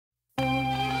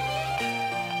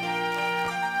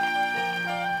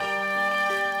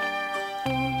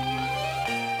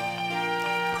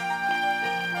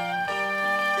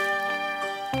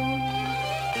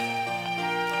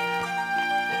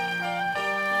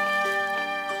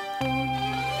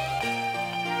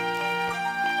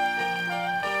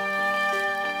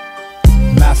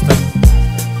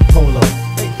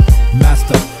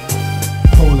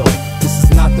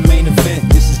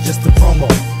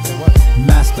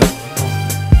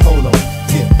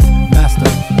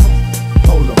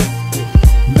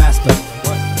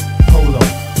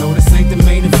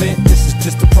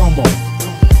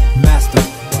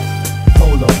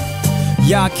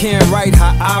can't write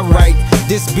how I write.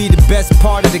 This be the best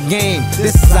part of the game.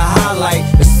 This is a highlight.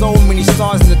 There's so many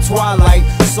stars in the twilight,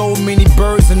 so many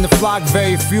birds in the flock,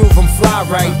 very few of them fly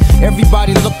right.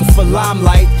 Everybody looking for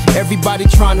limelight, everybody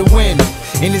trying to win.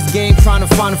 In this game trying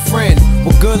to find a friend.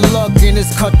 Well, good luck in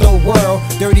this cutthroat world.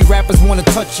 Dirty rappers wanna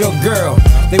touch your girl.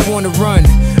 They wanna run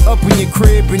up in your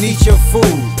crib and eat your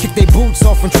food, kick their boots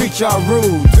off and treat y'all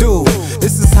rude. Dude,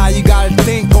 this is how you gotta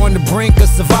think on the brink of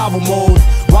survival mode.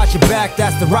 Watch your back,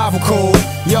 that's the rival code.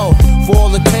 Yo, for all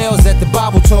the tales that the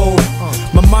Bible told,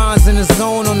 my mind's in the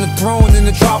zone, on the throne in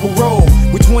the tribal road.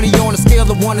 Which one of you on a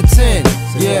scale of 1 to 10?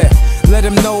 Yeah, let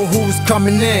them know who's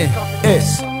coming in.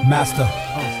 It's Masta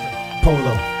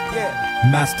Polo,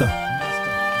 Masta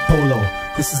Polo.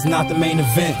 This is not the main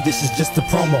event, this is just a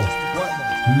promo.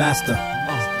 Masta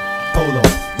Polo,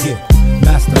 yeah,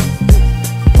 Masta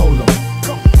Polo,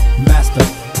 Masta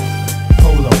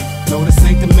Polo. No, this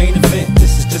ain't the main event,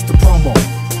 this is just a promo.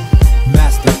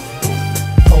 Masta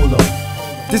Polo.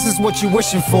 This is what you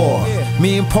wishing for.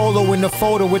 Me and Polo in the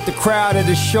photo with the crowd at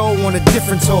the show on a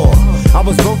different tour. I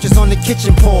was roaches on the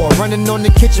kitchen floor, running on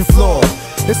the kitchen floor.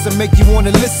 This'll make you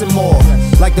wanna listen more,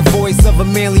 like the voice of a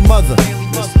manly mother.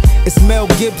 It's Mel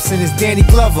Gibson, it's Danny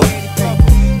Glover.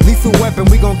 Lethal Weapon,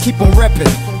 we gon' keep on reppin'.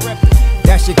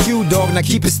 That's your cue, dog, now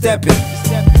keep it steppin'.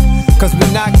 Cause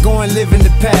we're not gonna live in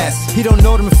the past. He don't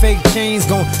know them fake chains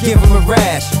gon' give him a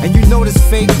rash. And you know this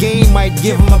fake game might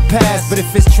give him a pass. But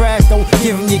if it's trash, don't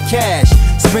give him your cash.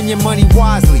 Spend your money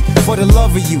wisely, for the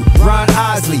love of you, Ron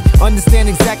Isley. Understand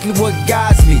exactly what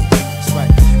guides me.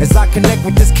 As I connect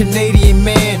with this Canadian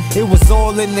man, it was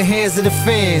all in the hands of the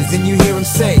fans. And you hear him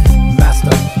say, Masta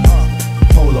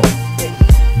Polo,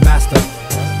 Masta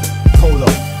Polo.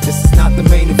 This is not the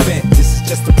main event, this is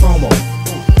just a promo.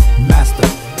 Masta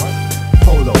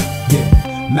Polo,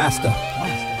 yeah, Masta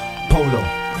Polo,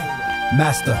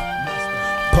 Masta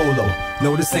Polo.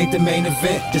 No, this ain't the main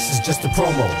event, this is just a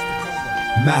promo.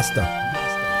 Masta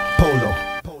Polo.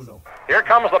 Here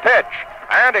comes the pitch,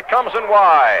 and it comes in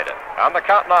wide. And the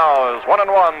count now is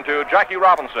 1-1 to Jackie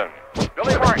Robinson.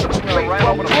 Billy Martin ran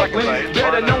over to second base.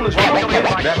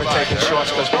 Never taking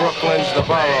shorts cause Brooklyn's the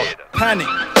borough. Panic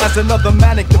as another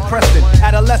manic depressant.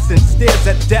 Adolescent stares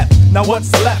at death. Now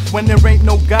what's left when there ain't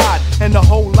no God and a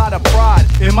whole lot of pride?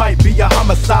 It might be a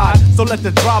homicide, so let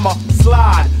the drama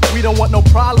slide. We don't want no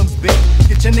problems, big.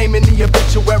 Get your name in the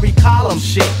obituary column,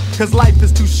 shit. Cause life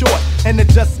is too short and it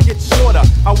just gets shorter.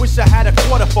 I wish I had a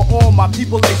quarter for all my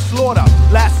people they slaughter.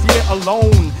 Last year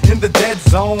alone in the dead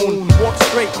zone. Walk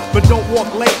straight, but don't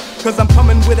walk late. Cause I'm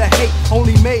coming with a hate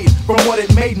only made from what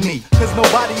it made me. Cause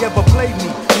nobody ever played me.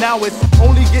 Now it's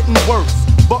only getting worse.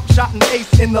 Buckshot and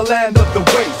Ace in the land of the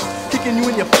waste. Kicking you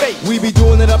in your face. We be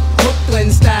doing it up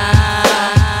Crooklyn style.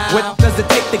 What does it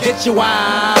take to get you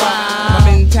wild? My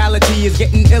mentality is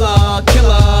getting iller.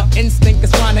 Killer instinct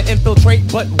is trying to infiltrate,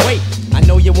 but wait, I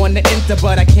know you want to enter,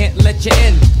 but I can't let you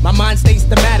in. My mind stays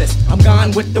the maddest, I'm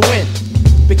gone with the wind.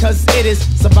 Because it is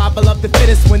survival of the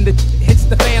fittest. When the hits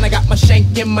the fan, I got my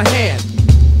shank in my hand.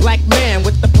 Black man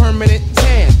with the permanent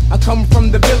tan. I come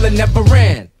from the villain, never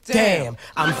ran. Damn,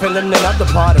 I'm feeling another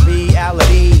part of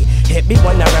reality. Hit me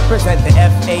when I represent the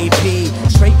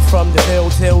FAP. Straight from the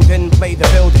field till then play the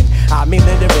building. I mean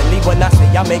literally when I say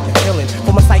I make a killing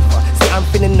for my cipher. See, I'm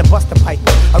feeling the Buster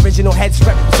Piper. Original heads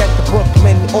represent the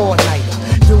Brooklyn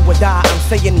all-nighter. Do or die, I'm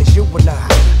saying it's you and I.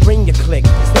 Bring your click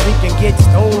so we can get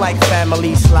stoned like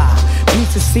family slide.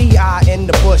 Beats of CI in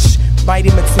the bush. Mighty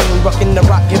Mateen rocking the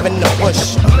rock, giving the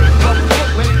push.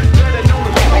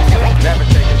 Never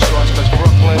taking shorts cause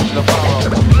Brooklyn's the borough.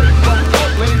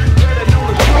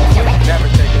 Never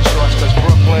taking shorts cause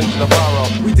Brooklyn's the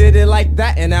borough. we did it like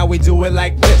that and now we do it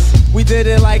like this. We did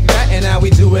it like that and now we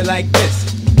do it like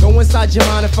this. Go inside your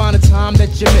mind and find a time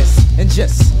that you miss. And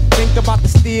just think about the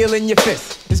steel in your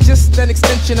fist. It's just an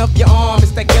extension of your arm.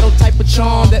 It's that ghetto type of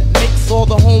charm that makes all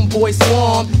the homeboys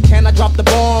swarm. Can I drop the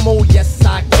bomb? Oh yes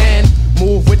I can.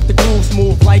 Move with the groove,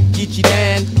 smooth like Geechee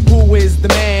Dan. Who is the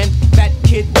man? That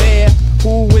kid there.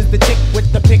 Who is the chick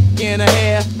with the pick in her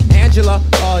hair? Angela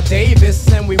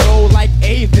Davis, and we roll like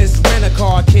Avis. Rent a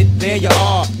car, kid, there you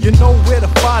are. You know where to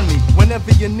find me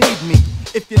whenever you need me.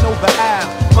 If you know the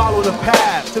path, follow the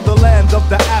path to the land of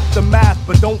the aftermath,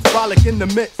 but don't frolic in the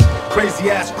midst. Crazy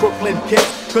ass Crooklyn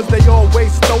kids, cause they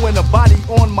always throwing a body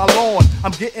on my lawn.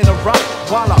 I'm getting a rock,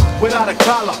 voila, without a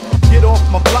collar. Get off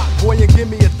my block, boy, and give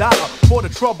me $1 for the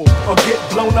trouble, or get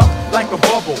blown up like a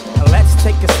bubble. Let's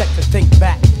take a sec to think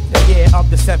back. The year of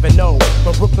the 7-0,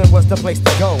 but Brooklyn was the place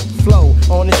to go. Flow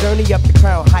on the journey up the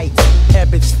Crown Heights.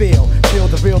 Ebbets feel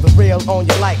the real on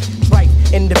your life. Trite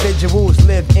Individuals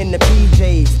live in the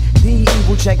PJs. The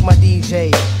evil check my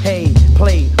DJ. Hey,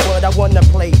 play what I wanna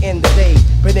play in the day,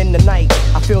 but in the night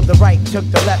I feel the right. Took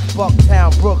the left,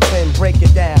 Bucktown, Brooklyn, break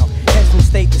it down. Head from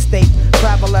state to state,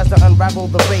 travel as I unravel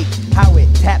the rate. How it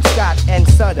tap Scott and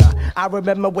Sutter. I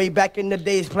remember way back in the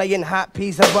days playing hot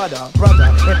peas and butter.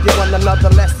 Brother, if you want another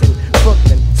lesson,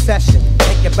 Brooklyn session,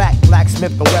 take it back,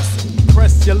 Blacksmith and Wesson.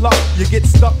 Press your luck, you get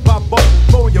stuck by buck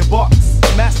for your bucks.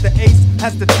 Masta Ace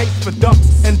has the taste for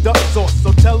ducks and duck sauce,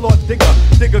 so tell Lord Digger,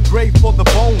 dig a grave for the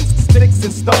bones, sticks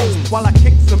and stones, while I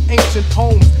kick some ancient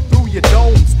poems through your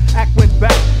domes. Act went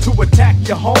back to attack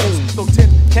your home. So Tim,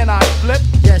 can I flip?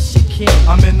 Yes, you can.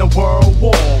 I'm in the world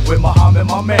war with Muhammad,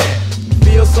 my man.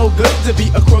 Feels so good to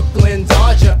be a Crooklyn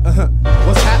Dodger.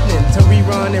 What's happening to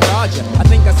Rerun and Roger? I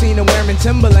think I seen him wearing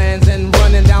Timberlands and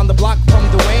running down the block from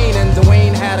Dwayne, and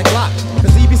Dwayne had a Glock.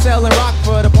 Cause he be selling rock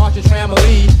for the Partridge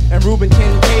Family. And Ruben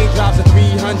Kincaid drives a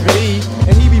 300E.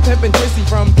 And he be pimping Chrissy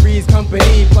from Three's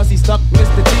Company. Plus he stuck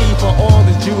Mr. T for all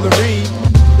his jewelry.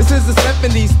 This is the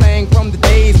 70s thing from the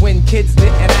days when kids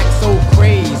didn't act so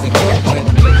crazy. Brooklyn.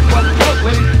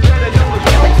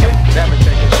 Never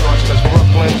taking shorts, cause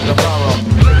Brooklyn's the borough.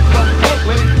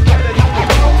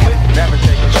 Never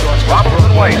taking shorts, cause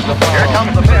Robinson waits. Brooklyn's the borough. Here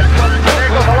comes the pitch. There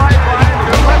goes the lifeline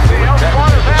to Lefty. Never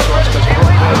taking shorts, cause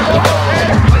Brooklyn's the borough.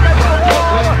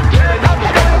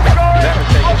 Never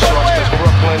taking shorts, cause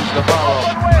Brooklyn's the borough.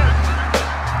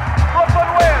 Brooklyn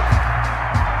wins.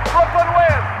 Brooklyn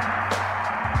wins.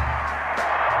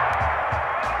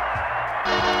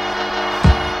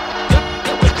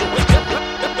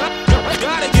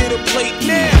 Gotta get a plate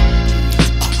now.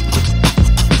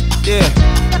 Yeah.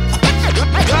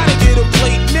 Gotta get a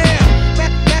plate now.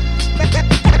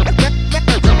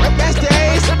 Masta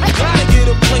Ace. Gotta get a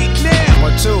plate now.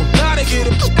 1, 2. Gotta get a.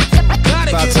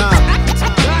 Gotta About get time.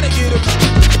 Gotta get a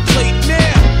plate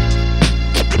now.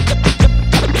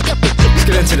 Let's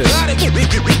get into this. Gotta get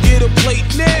a plate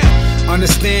now.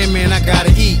 Understand, man, I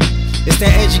gotta eat. It's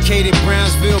that educated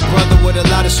Brownsville brother with a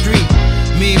lot of street.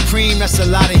 Me and Cream, that's a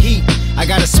lot of heat. I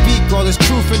gotta speak all this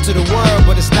truth into the world,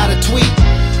 but it's not a tweet.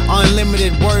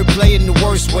 Unlimited wordplay in the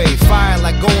worst way. Fire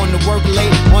like going to work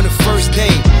late on the first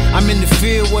day. I'm in the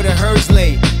field where the herds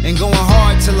lay, and going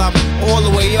hard till I'm all the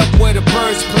way up where the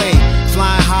birds play.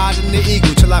 Flying higher than the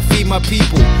eagle till I feed my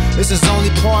people. This is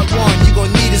only part 1, you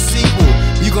gon' need a sequel.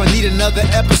 You gon' need another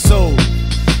episode.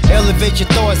 Elevate your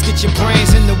thoughts, get your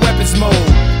brains in the weapons mode.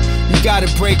 You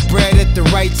gotta break bread at the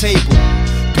right table.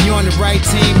 Be on the right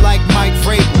team like Mike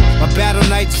Vrabel. My battle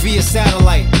nights via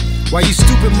satellite. Why you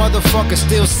stupid motherfuckers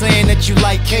still saying that you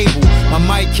like cable? My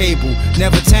mic cable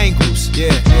never tangles.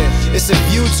 Yeah. It's a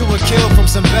view to a kill from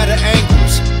some better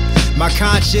angles. My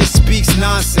conscience speaks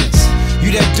nonsense.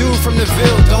 You that dude from the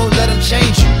Ville, don't let him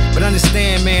change you. But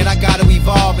understand, man, I gotta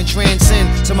evolve and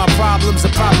transcend till my problems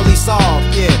are properly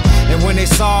solved. Yeah, and when they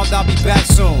solved, I'll be back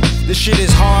soon. This shit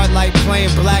is hard like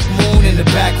playing Black Moon in the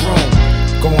back room.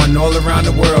 Going all around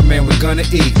the world, man, we're gonna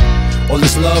eat. All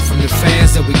this love from the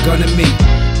fans that we're gonna meet.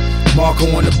 Marco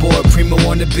on the board, Primo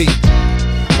on the beat.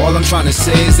 All I'm trying to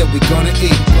say is that we're gonna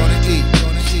eat.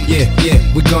 Yeah,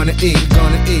 we're gonna eat.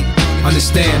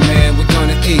 Understand, man, we're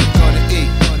gonna eat.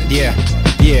 Yeah,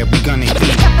 we're gonna eat.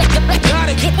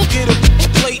 Gotta get a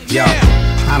plate Yo,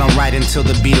 now. I don't write until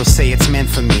the Beatles say it's meant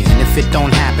for me. And if it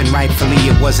don't happen rightfully,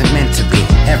 it wasn't meant to be.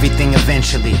 Everything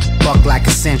eventually, buck like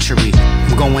a century.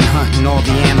 I'm going hunting, all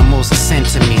the animals are sent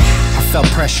to me. I felt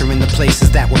pressure in the places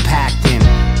that were packed in.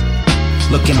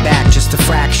 Looking back, just a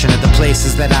fraction of the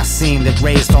places that I seen that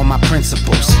raised all my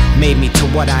principles. Made me to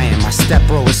what I am, my step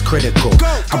bro is critical.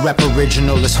 I rep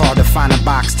original, it's hard to find a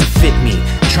box to fit me.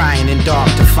 Trying in dark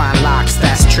to find locks,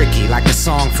 that's tricky. Like a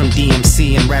song from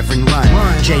DMC and Reverend Run.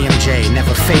 JMJ,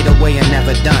 never fade away and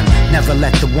never done. Never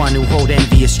let the one who hold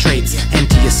envious traits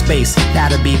empty your space,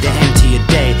 that'll be the end to your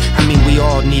day. I mean, we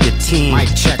all need a team.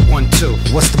 Mic check 1, 2.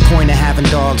 What's the point of having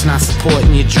dogs not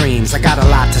supporting your dreams? I got a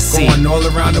lot to see. Going all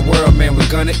around the world, man, we're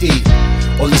gonna eat.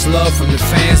 All this love from the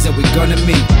fans that we're gonna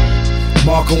meet.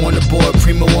 Marco on the board,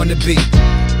 Primo on the beat.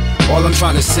 All I'm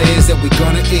trying to say is that we're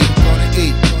gonna eat.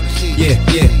 Yeah,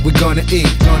 we're gonna eat.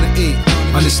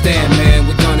 Understand, man,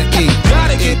 we're gonna eat.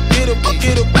 Gotta get a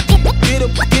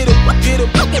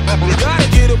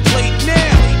plate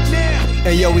now.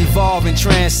 Hey yo, evolve and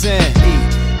transcend.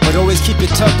 But always keep it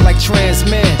tucked like trans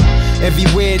men.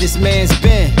 Everywhere this man's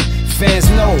been, fans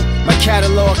know my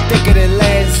catalog thicker than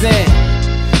Land's End.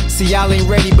 See, y'all ain't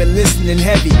ready, but listening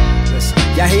heavy.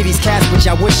 Y'all hate these cats, but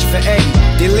y'all wish for Eddie.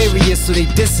 Delirious, so they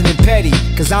dissing and petty.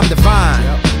 Cause I'm divine.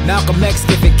 Malcolm X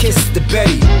giving kisses to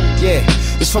Betty. Yeah,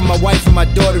 it's for my wife and my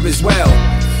daughter as well.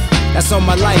 That's all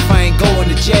my life, I ain't going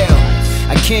to jail.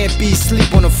 I can't be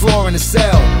sleep on the floor in a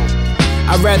cell.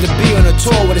 I'd rather be on a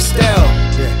tour with Estelle.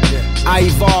 I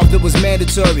evolved, it was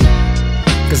mandatory,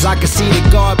 cause I could see that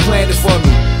God planned it for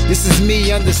me. This is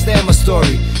me, understand my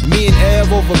story. Me and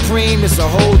Ev over Preem, it's a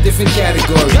whole different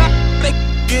category. Gotta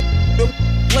get a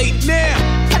plate now.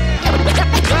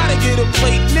 Gotta get a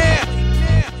plate now.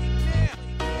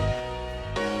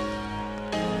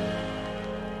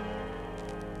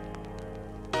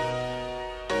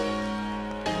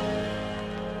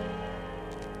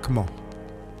 Come on.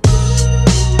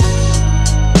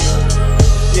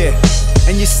 Yeah,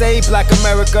 and you say Black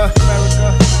America,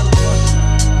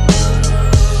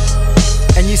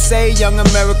 and you say Young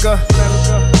America.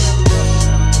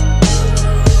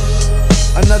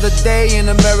 Another day in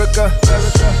America.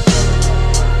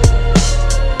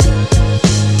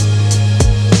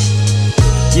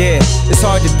 Yeah, it's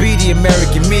hard to be the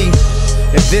American me.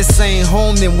 If this ain't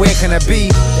home, then where can I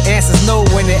be? The answer's no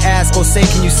when they ask, oh say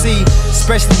can you see?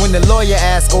 Especially when the lawyer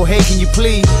asks, oh hey can you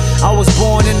plead? I was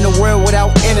born in the world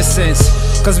without innocence,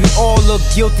 cause we all look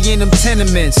guilty in them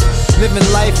tenements. Living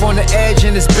life on the edge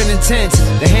and it's been intense.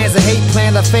 The hands of hate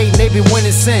planned our fate and they been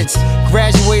winning since.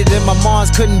 Graduated and my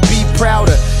moms couldn't be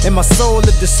prouder, and my soul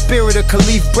lived the spirit of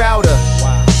Khalif Browder.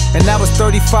 And that was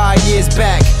 35 years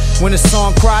back, when the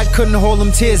song cried, couldn't hold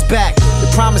them tears back. The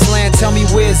promised land, tell me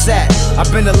where's that? I've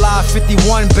been alive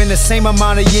 51, been the same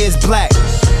amount of years black.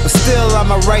 But still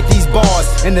I'ma write these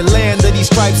bars in the land of these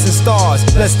stripes and stars.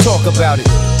 Let's talk about it.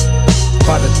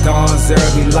 By the dawn's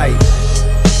early light,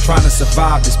 trying to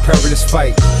survive this perilous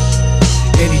fight.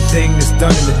 Anything that's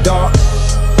done in the dark,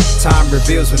 time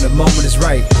reveals when the moment is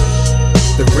right.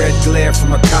 The red glare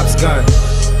from a cop's gun,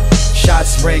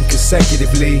 shots rang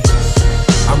consecutively.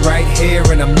 I'm right here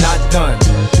and I'm not done,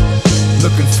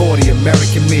 looking for the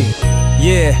American me.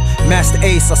 Yeah, Masta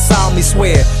Ace, I solemnly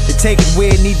swear to take it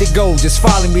where it need to go, just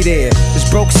follow me there. This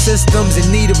broke system's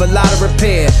in need of a lot of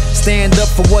repair. Stand up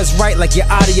for what's right like you're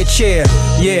out of your chair.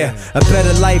 Yeah, a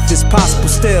better life is possible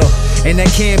still, and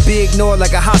that can't be ignored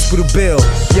like a hospital bill.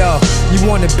 Yo, you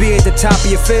wanna be at the top of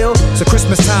your field? So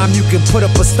Christmas time you can put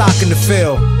up a stock in the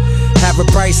field. Have a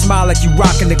bright smile like you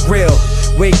rockin' the grill.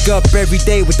 Wake up every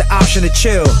day with the option to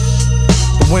chill,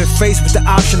 but when faced with the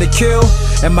option to kill,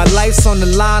 and my life's on the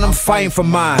line, I'm fighting for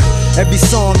mine. Every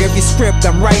song, every script,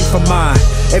 I'm writing for mine.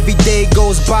 Every day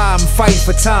goes by, I'm fighting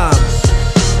for time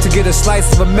to get a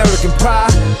slice of American pie,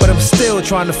 but I'm still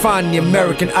trying to find the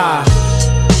American eye.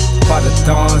 By the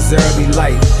dawn's early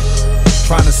light,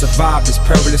 trying to survive this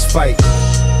perilous fight.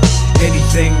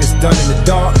 Anything that's done in the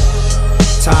dark,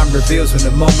 time reveals when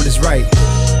the moment is right.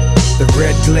 The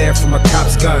red glare from a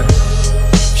cop's gun,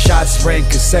 shots rang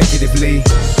consecutively.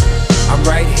 I'm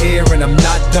right here and I'm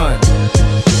not done,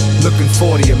 looking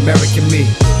for the American me.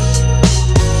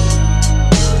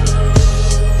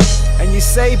 And you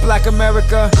say Black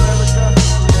America,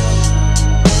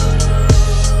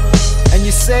 and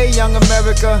you say Young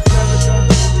America.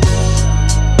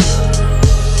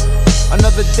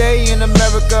 Another day in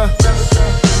America.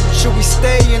 Should we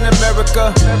stay in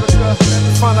America?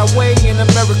 Find our way in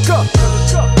America.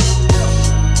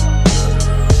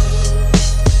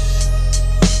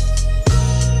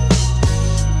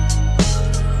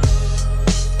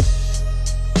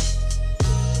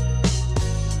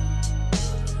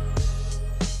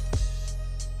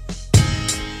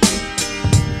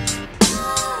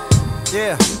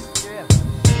 Yeah.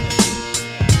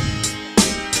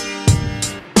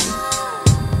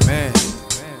 Man.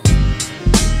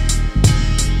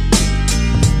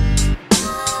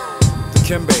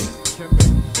 Kimbe,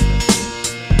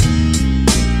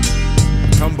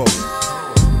 Tumbo.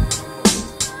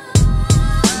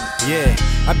 Yeah,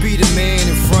 I be the man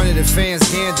in front of the fans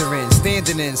gandering,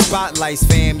 standing in spotlights,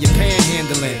 fam, you're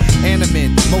panhandling.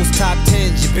 Animate, most top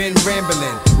 10s, you been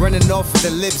rambling, running off with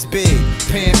the lips big,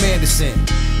 Pam Anderson.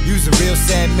 You's a real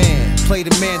sad man, play the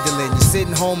mandolin. You're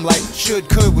sitting home like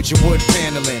could with your wood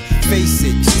paneling. Face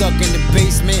it, you're stuck in the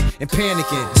basement and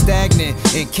panicking, stagnant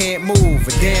and can't move,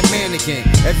 a damn mannequin.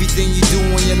 Everything you do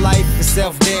in your life is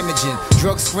self-damaging.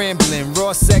 Drug scrambling,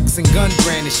 raw sex and gun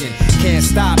brandishing. Can't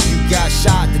stop, you got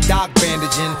shot, the doc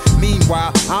bandaging.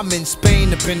 Meanwhile, I'm in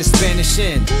Spain up in the Spanish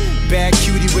Inn. Bad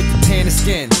cutie with the tanner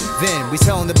skin. Then we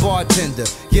telling the bartender,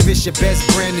 give us your best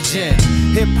brand of gin.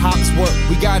 Hip hop's what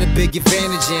we got a big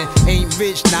advantage in. Ain't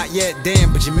rich, not yet,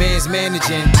 damn, but your man's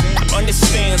managing.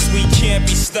 Understands we can't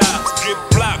be stopped. Get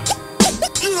blocked.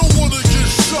 You don't wanna get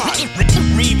shot.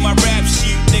 Read my rap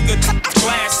sheet, nigga.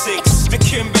 Classics. The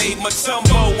Kimbe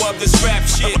Matumbo of this rap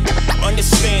shit.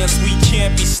 Understands we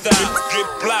can't be stopped. Get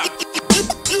blocked.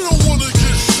 You don't wanna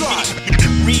get shot.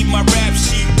 Read my rap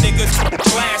sheet, nigga.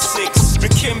 Classics. The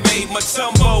Kimbe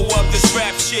Matumbo of this rap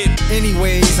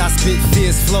Anyways, I spit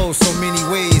fierce flow so many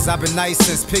ways. I've been nice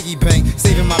since piggy bank,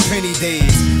 saving my penny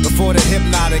days. Before the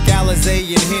hypnotic Alizé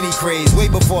and Henny craze, way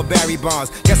before Barry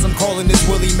Bonds. Guess I'm calling this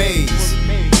Willie Mays.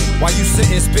 While you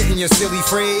sitting spitting your silly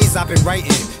phrase, I've been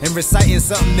writing and reciting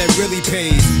something that really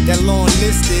pays. That long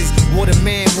list is what a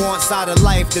man wants out of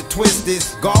life. The twist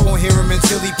is God won't hear him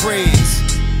until he prays.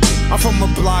 I'm from a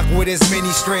block with as many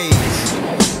strays,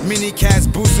 many cats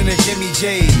boosting the Jimmy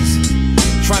J's,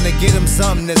 trying to get them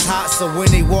something that's hot, so when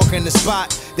they walk in the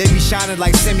spot, they be shining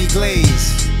like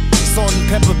semi-glaze. Salt and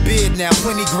pepper beard now,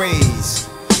 plenty grays.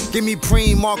 Give me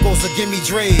Preem Marcos or give me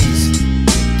Dre's.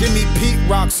 Give me Pete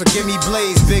Rocks or give me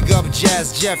Blaze. Big up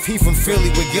Jazz Jeff, he from Philly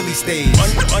with Gilly stays.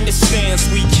 Understands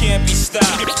we can't be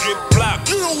stopped. Drip block.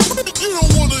 You don't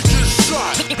wanna get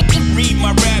shot. Read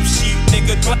my rap sheet,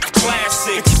 nigga.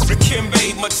 Classics.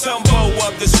 Kimbe Matumbo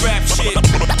of this rap shit.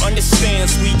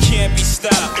 Understands we can't be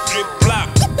stopped. Drip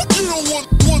block. You don't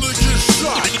wanna get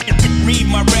shot. Read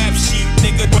my rap sheet,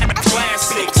 nigga.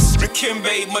 Classics.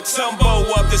 Kimbe Matumbo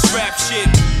of this rap shit.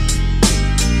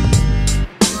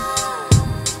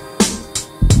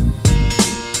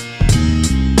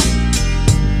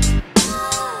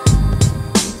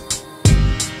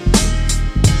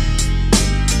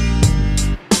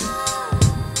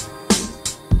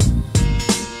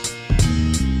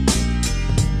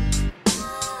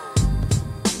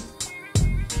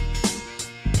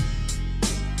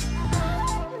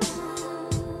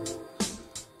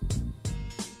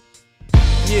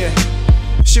 Yeah,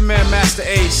 it's your man Masta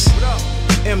Ace.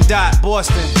 M.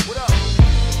 Boston.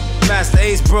 Masta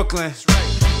Ace, Brooklyn.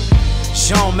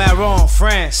 Jean Maron,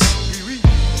 France.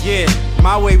 Yeah,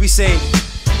 my way we say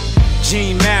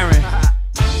Gene Maron.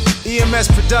 EMS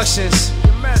Productions,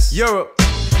 Europe.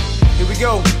 Here we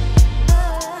go.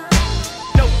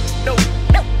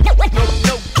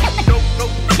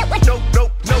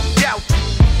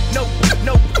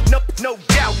 No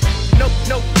doubt.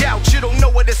 No doubt. You don't know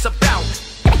what it's about.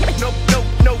 No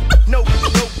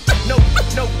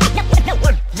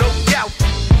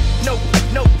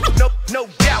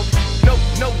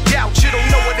doubt. You don't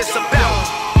know what it's about.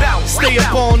 Stay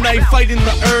up all night fighting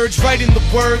the urge, writing the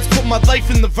words, put my life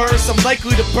in the verse. I'm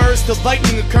likely to burst, the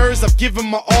lightning occurs. I've given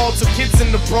my all to kids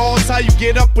in the brawls. How you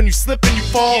get up when you slip and you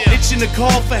fall. Itching to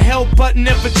call for help but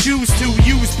never choose to.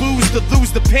 Use booze to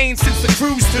lose the pain since the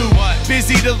cruise too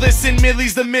busy to listen.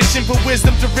 Millie's the mission, put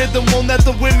wisdom to rhythm. Won't let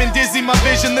the women dizzy my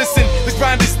vision. Listen, the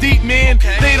grind is deep, man.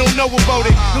 They don't know about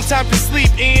it. No time to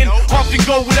sleep in, often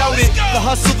go without it. The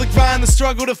hustle, the grind, the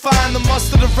struggle to find the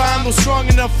muster, the rhyme. No strong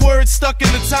enough words stuck in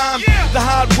the time. The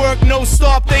hard work, no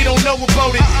stop, they don't know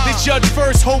about it. They judge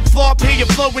first, hope flop, hear your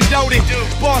flow and doubt it.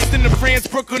 Boston to France,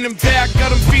 Brooklyn and back. Got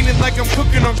them feeling like I'm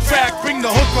cooking on crack. Bring the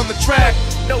hook on the track.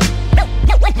 No doubt.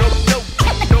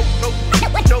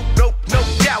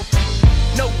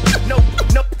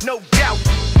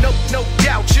 No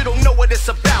doubt. You don't know what it's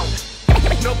about.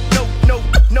 No doubt.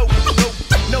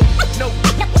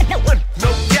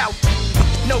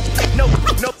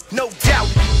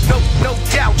 No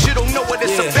doubt. You don't know what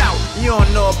it's about. You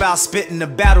don't know about spitting the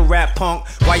battle rap punk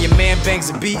while your man bangs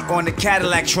a beat on the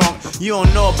Cadillac trunk. You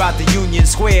don't know about the Union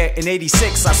Square in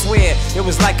 '86, I swear. It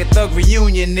was like a thug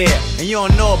reunion there. And you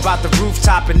don't know about the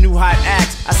rooftop and new hot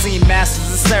acts. I seen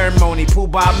Masters of Ceremony, Pooh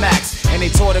by Max, and they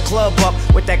tore the club up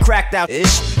with that cracked out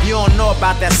ish. You don't know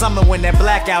about that summer when that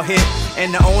blackout hit,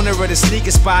 and the owner of the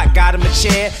sneaker spot got him a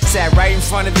chair, sat right in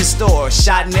front of his store,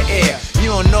 shot in the air. You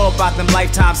don't know about them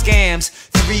lifetime scams.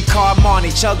 3-car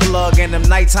Marnie, Chug-a-Lug, and them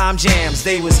nighttime jams.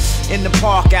 They was in the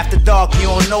park after dark, you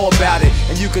don't know about it.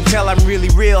 And you can tell I'm really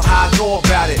real how I go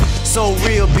about it. So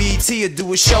real, BET will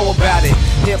do a show about it.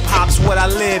 Hip-hop's what I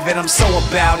live and I'm so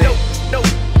about it. No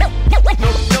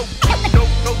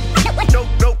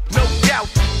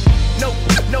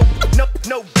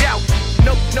doubt.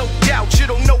 No doubt. You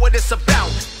don't know what it's about.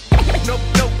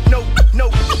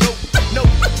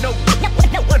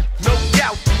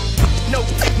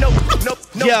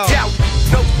 No doubt.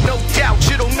 No doubt,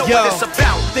 you don't know what it's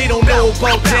about. They don't know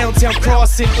about downtown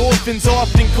crossing. Orphans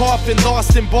often coffin,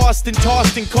 lost in Boston,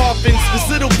 tossed in coffins. This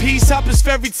little piece, hoppers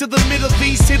ferry to the Middle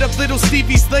East. Hit up little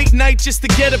Stevie's late night just to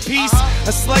get a piece.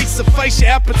 A slice suffice your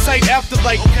appetite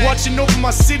afterlight. Watching over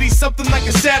my city, something like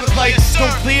a satellite.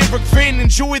 Don't clear a grin,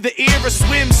 enjoy the air, a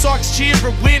swim. Socks cheer,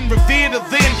 a win, revere the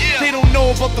then. They don't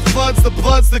know about the floods, the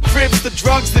bloods, the crips, the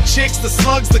drugs, the chicks, the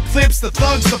slugs, the clips, the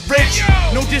thugs, the rich.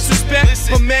 No disrespect,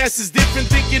 but mass is different.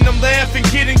 Thinking I'm laughing,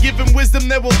 kidding, giving wisdom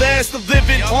that will last the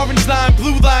living. Orange line,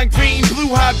 blue green,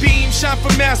 blue high beam. Shine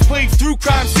for mass plague through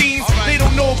crime scenes. They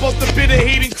don't know about the bitter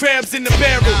hating crabs in the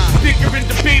barrel. Bickering,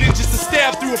 debating just to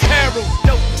stab through apparel.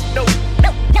 No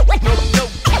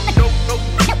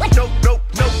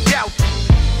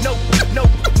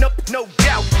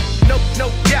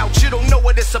doubt, you don't know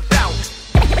what it's about.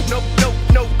 No doubt.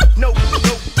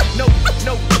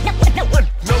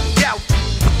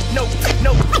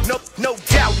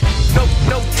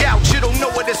 No doubt, you don't know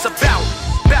what it's about.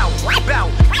 Bow.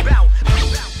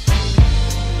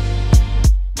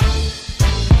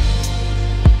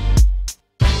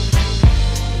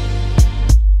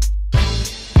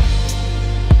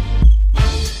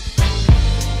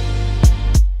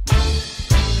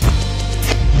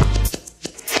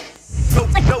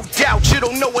 No doubt, you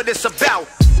don't know what it's about.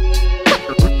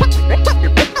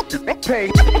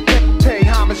 Pay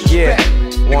homage, respect. Yeah,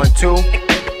 1, 2.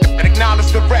 And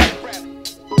acknowledge the rap.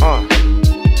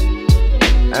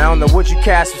 I don't know what you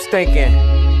cats was thinking.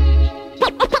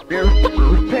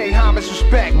 Pay homage,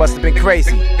 respect. Must have been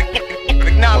crazy.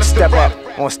 Or step up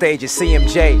on stage at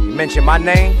CMJ, mention my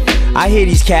name. I hear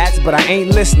these cats, but I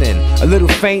ain't listening. A little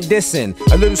faint dissing,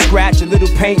 a little scratch, a little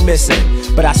paint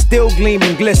missing. But I still gleam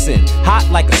and glisten, hot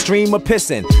like a stream of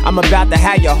pissing. I'm about to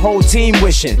have your whole team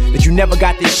wishing that you never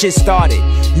got this shit started.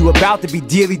 You about to be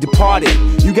dearly departed.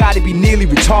 You gotta be nearly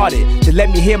retarded to let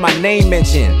me hear my name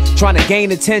mentioned. Trying to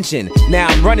gain attention, now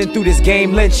I'm running through this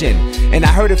game lynching. And I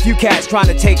heard a few cats trying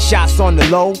to take shots on the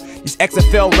low. These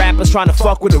XFL rappers trying to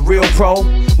fuck with a real pro.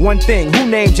 One thing, who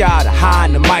named y'all the high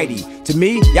and the mighty? To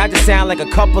me, y'all just sound like a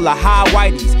couple of high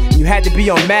whiteys. And you had to be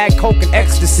on mad coke and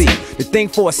ecstasy to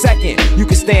think for a second you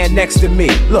could stand next to me.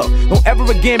 Look, don't ever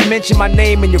again mention my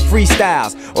name in your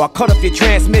freestyles, or I'll cut off your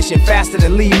transmission faster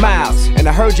than Lee Miles. And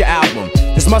I heard your album,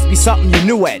 this must be something you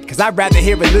knew at, cause I'd rather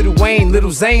hear a Lil Wayne, Lil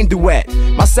Zane duet.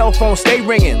 My cell phone stay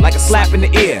ringing like a slap in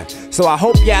the ear. So I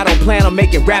hope y'all don't plan on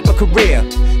making rap a career,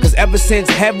 cause ever since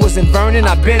Hev was in Vernon,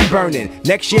 I've been burning.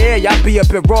 Next year, y'all be up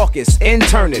at Raucous,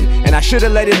 interning. And I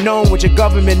should've let it known what your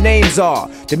government names are,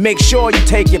 to make sure you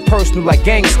take it personal like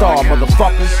Gangstar,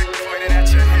 motherfuckers.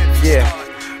 Yeah.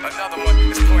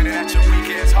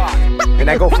 And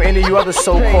I go for any of you other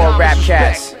so-called rap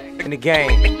cats in the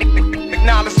game.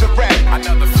 Acknowledge the rap.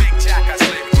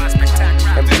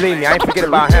 And believe me, I ain't forget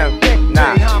about him.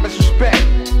 Nah.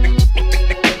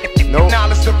 Nope.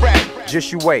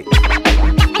 Just you wait.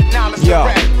 Yo.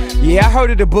 Yeah, I heard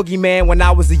of the boogeyman when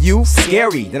I was a youth.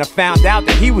 Scary. Then I found out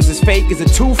that he was as fake as a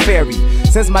tooth fairy.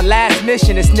 Since my last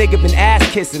mission, this nigga been ass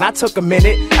kissing. I took a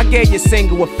minute, I gave your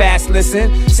single a fast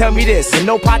listen. Tell me this, with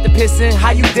no pot to pissin',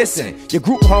 how you dissin'? Your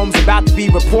group home's about to be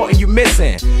reporting you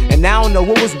missing. And I don't know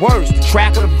what was worse, the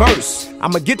track or the verse.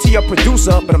 I'ma get to your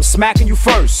producer, but I'm smacking you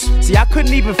first. See, I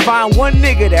couldn't even find one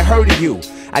nigga that heard of you.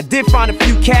 I did find a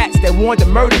few cats that wanted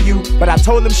to murder you, but I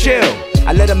told them chill.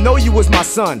 I let them know you was my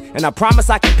son, and I promise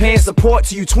I can pay and support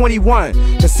till you 21.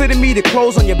 Consider me the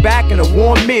clothes on your back and a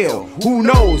warm meal. Who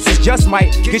knows, this just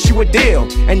might get you a deal.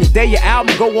 And the day your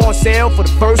album go on sale for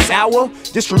the first hour,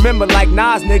 just remember like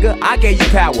Nas, nigga, I gave you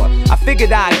power. I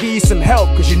figured I'd give you some help,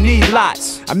 cause you need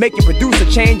lots. I make your producer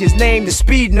change his name to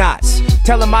Speed Knots.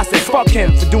 Tell him I said fuck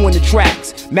him for doing the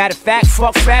tracks. Matter of fact,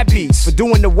 fuck Fat Beats for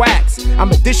doing the wax.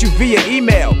 I'ma dish you via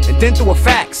email and then through a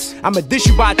fax. I'ma dish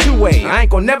you by two-way, I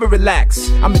ain't gon' never relax.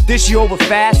 I'ma dish you over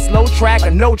fast, slow track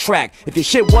or no track. If your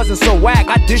shit wasn't so whack,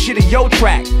 I dish you to your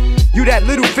track. You that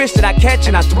little fish that I catch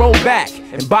and I throw back.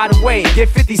 And by the way, get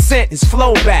 50 Cent his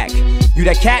flow back. You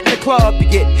that cat in the club to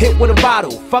get hit with a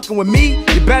bottle. Fucking with me,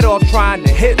 you better off trying to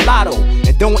hit lotto.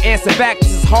 And don't answer back,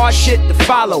 this is hard shit to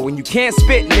follow. And you can't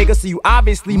spit, nigga, so you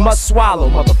obviously must swallow,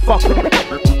 motherfucker.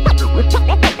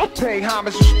 Pay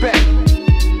homage, respect.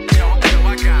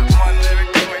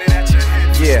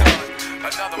 Yeah.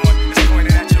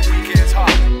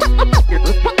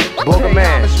 Booger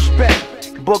man,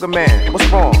 Booger man, what's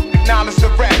wrong?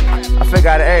 I figure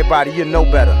out of everybody, you know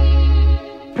better.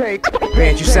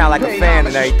 Man, you sound like a fan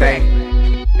and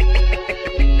everything.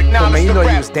 But man, you know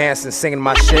you was dancing, singing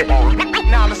my shit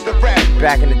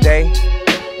back in the day.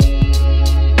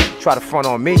 Try to front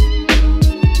on me.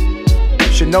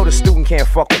 Should know the student can't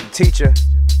fuck with the teacher.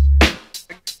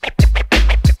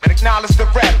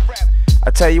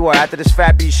 I tell you what, after this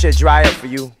Fat Beat shit dry up for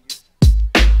you,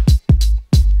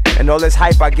 and all this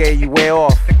hype I gave you way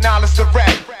off,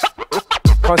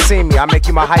 come see me, I'll make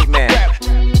you my hype man.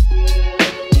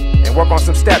 And work on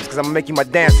some steps, cause I'm gonna make you my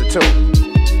dancer too.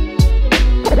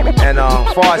 And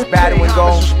as far as battling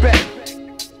goes,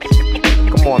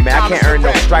 come on man, I can't earn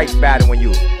no stripes battling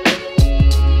you.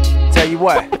 Tell you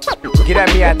what, get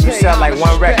at me after you sell like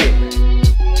one record,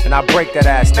 and I'll break that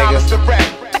ass, nigga.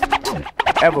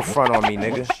 Ever front on me,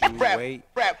 nigga. Wait,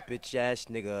 bitch ass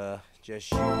nigga,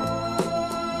 just you.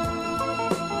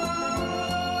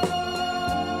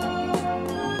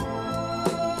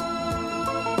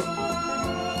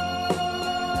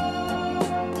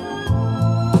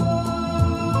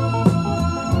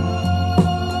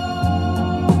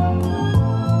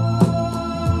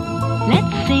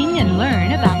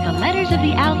 learn about the letters of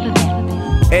the alphabet.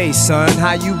 Hey son,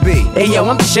 how you be? Hey yo,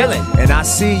 I'm chillin'. And I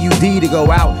see you D to go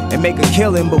out and make a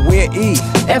killing, but where E?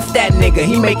 F that nigga,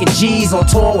 he making G's on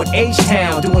tour with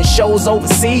H-Town, doing shows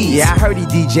overseas. Yeah, I heard he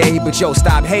DJ, but yo,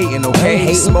 stop hating,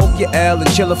 okay? Smoke your L and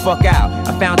chill the fuck out.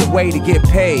 I found a way to get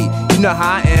paid. You know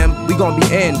how I am, we gon'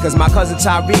 be in, cause my cousin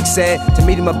Tyreek said to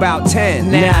meet him about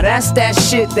 10. Now that's that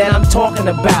shit that I'm talking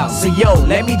about. So yo,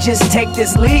 let me just take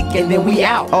this leak and then we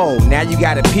out. Oh, now you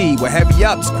gotta pee. Well, heavy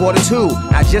up, it's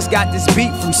 1:45. I just got this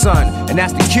beat from Son, and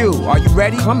that's the cue. Are you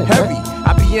ready? Coming, hurry.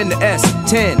 I be in the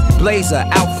S10 Blazer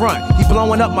out front. He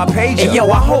blowing up my pager. Hey yo,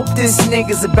 I hope this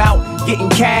nigga's about getting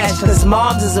cash, cause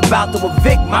moms is about to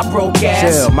evict my broke ass.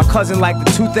 Chill, my cousin like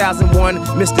the 2001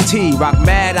 Mr. T, rock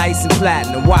Mad Ice and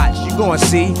Platinum. Watch, you gon'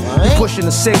 see. He pushing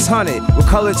the 600 with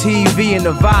color TV and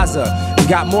the visor. We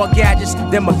got more gadgets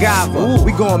than MacGyver. Ooh.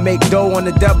 We gon' make dough on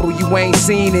the double you ain't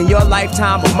seen in your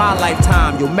lifetime or my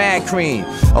lifetime. Yo, mad cream.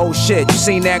 Oh shit, you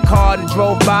seen that car that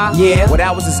drove by? Yeah. Well,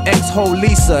 that was his ex-ho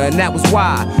Lisa, and that was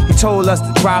why he told us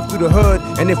to drive through the hood,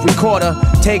 and if we caught her,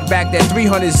 take back that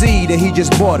 300Z that he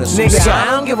just bought us. Nigga,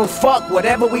 I don't give a fuck,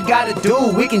 whatever we gotta do.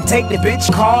 We can take the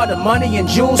bitch car, the money and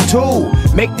jewels too.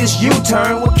 Make this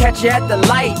U-turn, we'll catch you at the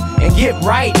light and get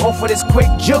right off of this quick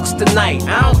jukes tonight.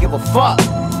 I don't give a fuck.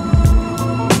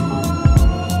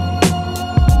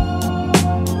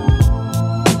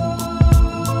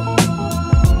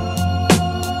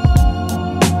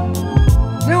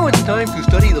 Now it's time to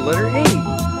study the letter A.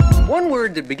 One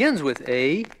word that begins with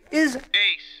A is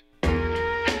Ace.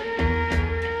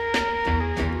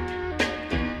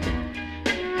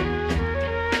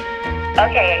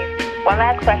 Okay, one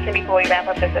last question before we wrap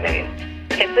up this interview.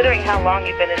 Considering how long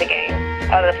you've been in the game,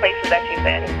 all the places that you've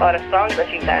been, all the songs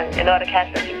that you've done, and all the cats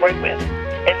that you've worked with, is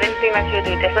there anything that you'll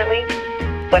do differently?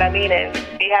 What I mean is,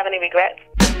 do you have any regrets?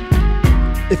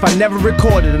 If I never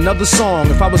recorded another song,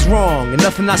 if I was wrong, and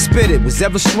nothing I spitted was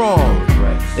ever strong,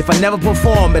 if I never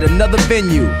performed at another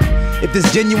venue, if this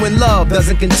genuine love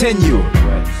doesn't continue,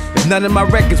 if none of my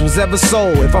records was ever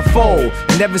sold, if I fold,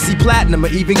 never see platinum or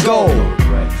even gold,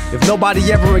 if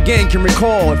nobody ever again can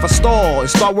recall, if I stall and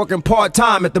start working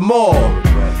part-time at the mall,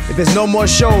 if there's no more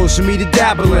shows for me to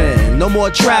dabble in, no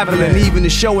more traveling, even the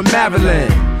show in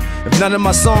Maryland, if none of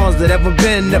my songs that ever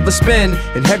been, never spin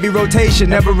in heavy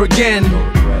rotation ever again,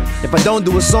 if I don't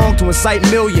do a song to incite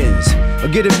millions or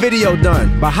get a video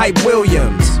done by Hype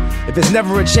Williams, if there's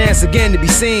never a chance again to be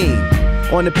seen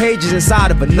on the pages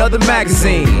inside of another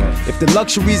magazine, if the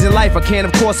luxuries in life I can't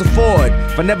of course afford,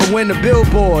 if I never win a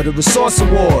Billboard or a Source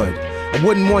Award, I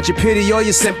wouldn't want your pity or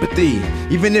your sympathy,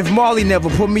 even if Marley never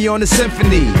put me on a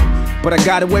symphony. But I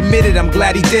gotta admit it, I'm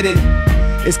glad he did it.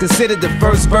 It's considered the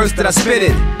first verse that I spit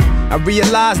it. I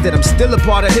realized that I'm still a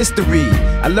part of history.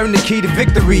 I learned the key to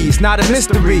victory, it's not a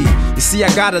mystery. You see,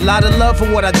 I got a lot of love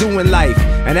for what I do in life,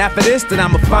 and after this, then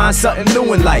I'ma find something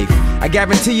new in life. I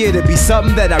guarantee it to be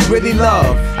something that I really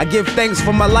love. I give thanks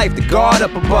for my life to God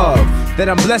up above, that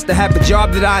I'm blessed to have the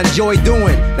job that I enjoy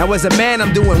doing. Now as a man,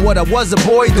 I'm doing what I was a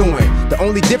boy doing. The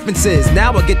only difference is,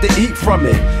 now I get to eat from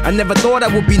it. I never thought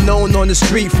I would be known on the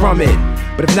street from it.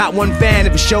 But if not one fan,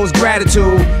 if it shows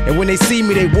gratitude, and when they see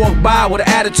me, they walk by with an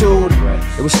attitude,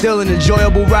 it was still an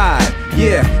enjoyable ride.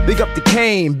 Yeah, big up to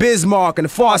Kane, Bismarck, and the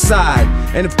Far Side.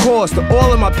 And of course, to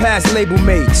all of my past label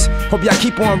mates. Hope y'all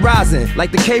keep on rising,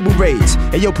 like the cable rates.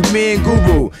 And yo, Premier and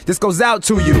Guru, this goes out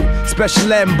to you.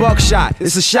 Special Ed and Buckshot,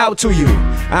 it's a shout to you.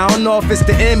 I don't know if it's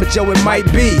the end, but yo, it might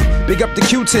be. Big up to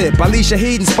Q-Tip, Alicia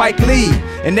Heed, and Spike Lee.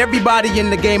 And everybody in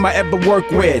the game I ever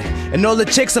worked with. And all the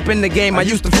chicks up in the game I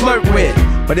used to flirt with.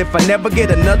 But if I never get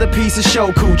another piece of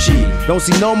show coochie, don't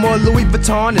see no more Louis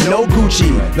Vuitton and no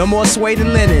Gucci, no more suede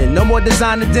and linen, no more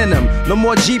designer denim, no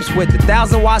more Jeeps with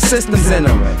 1,000-watt systems in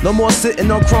them, no more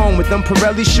sitting on chrome with them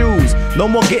Pirelli shoes, no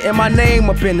more getting my name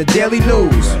up in the daily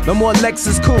news, no more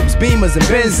Lexus coupes, Beamers and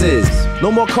Benzes,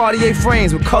 no more Cartier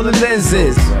frames with colored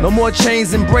lenses, no more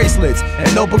chains and bracelets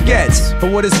and no baguettes. For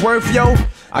what it's worth, yo,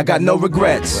 I got no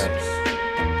regrets.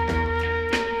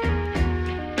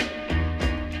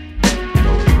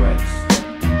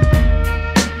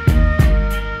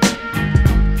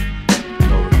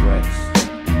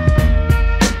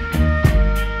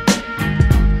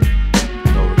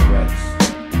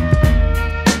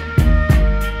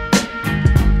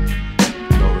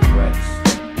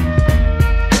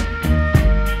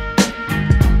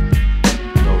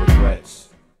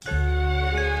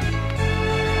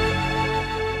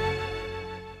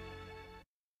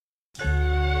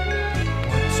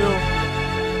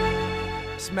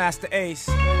 Masta Ace,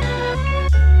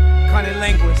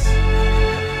 CunninLynguists.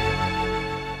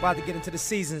 About to get into the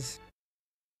seasons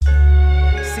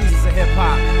of hip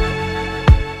hop.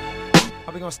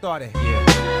 How we gonna start it?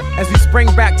 Yeah. As we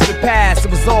spring back to the past,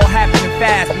 it was all happening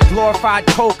fast. We glorified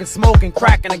coke and smoke and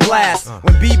crack in a glass.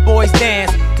 When B-boys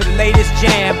dance to the latest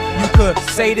jam, you could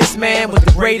say this man was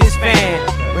the greatest fan.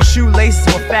 When shoelaces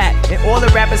were fat and all the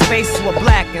rappers' faces were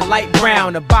black and light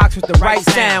brown, a box with the right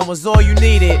sound was all you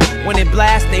needed. When it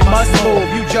blasts, they must move.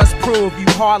 You just prove you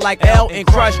hard like L and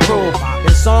Crush Groove.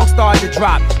 Then songs started to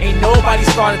drop. Ain't nobody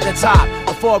started at the top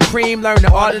before Preem learned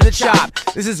the art of the chop.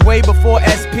 This is way before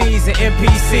SPs and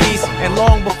MPCs, and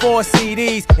long before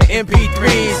CDs and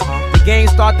MP3s. The game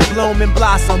start to bloom and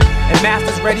blossom, and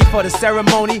masters ready for the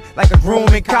ceremony like a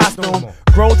groom in costume.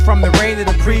 Growth from the rain of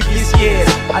the previous years.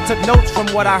 I took notes from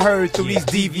what I heard through these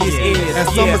devious ears.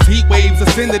 As summer's heat waves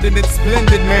ascended in its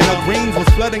splendid manner, greens was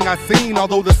flooding our scene,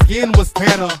 although the skin was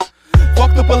tanner.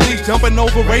 Fuck the police jumping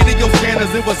over radio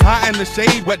scanners. It was hot in the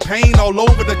shade, wet paint all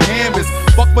over the canvas.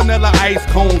 Fuck vanilla ice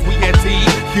cones, we had tea.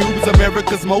 Cubes,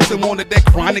 America's most, and wanted that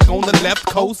chronic on the left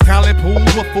coast. Talent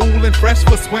pools were full and fresh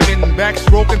for swimming.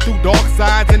 Backstroking through dark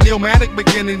sides and Illmatic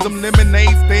beginnings. Them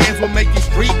lemonade stands will make you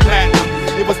street platinum.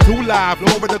 It was too live,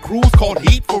 over the cruise called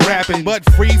heat for rapping. But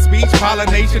free speech,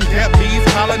 pollination, kept bees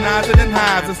colonizing in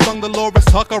hives, and stung the Loris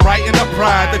Tucker right in the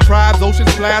pride. The tribe's ocean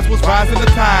splash was rising the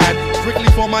tide,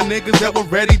 strictly for my niggas that were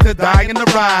ready to die in the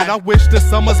ride. I wish the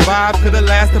summer's vibe could have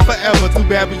lasted forever. Too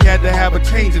bad we had to have a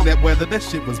change in that weather. That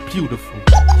shit was beautiful.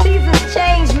 Seasons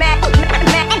change, mad things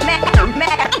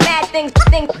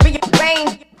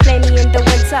rearrange. Play me in the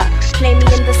winter, play me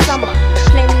in the summer,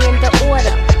 play me in the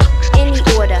order, any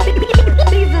order.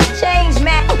 Seasons change,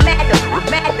 mad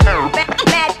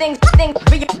things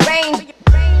rearrange.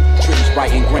 Trees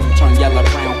bright and green turn yellow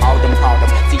brown, autumn.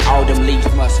 See autumn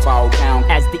leaves must fall down.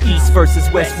 As the east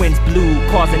versus west winds blew,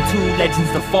 causing two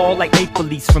legends to fall like maple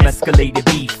leaves from escalated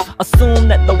beef. Assume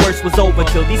that the worst was over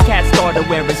till these cats started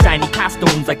wearing shiny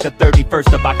costumes like the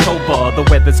 31st of October. The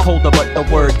weather's colder, but the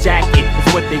word jacket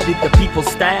is what they did to people's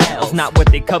styles, not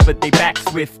what they covered their backs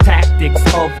with. Tactics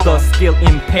of the skill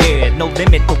impaired, no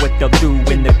limit to what they'll do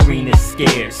when the green is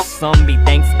scarce. Some be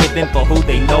Thanksgiving for who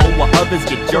they know, while others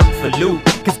get jerked for loot.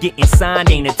 Cause getting signed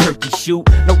ain't a turkey shoot.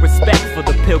 No respect for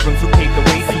the pilgrims who paved the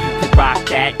way so you could rock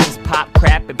that. Just pop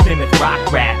crap and Plymouth rock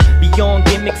rap. Beyond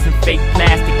gimmicks and fake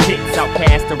plastic tits,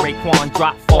 outcast the Raekwon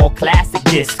drop fall classic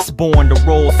discs. Born to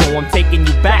roll, so I'm taking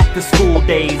you back to school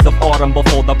days of autumn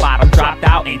before the bottom dropped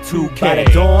out in 2K. By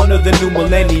the dawn of the new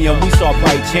millennium, we saw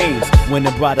bright change when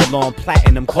it brought along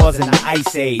platinum, causing the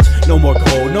ice age. No more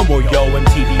gold, no more yo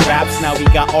MTV raps. Now we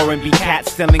got R&B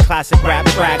cats selling classic rap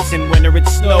tracks. In winter it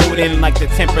snowed in like the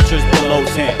temperature's below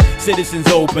 10. Citizens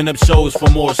open up shows for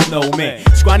more snowmen.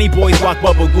 Scrawny boys rock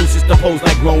bubble gooses to pose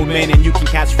like grown men, and you can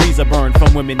catch freezer burn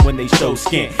from women when they show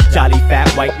skin. Jolly fat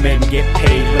white men get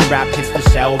paid when rap hits the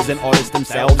shelves, and artists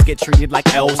themselves get treated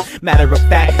like elves. Matter of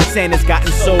fact, Santa's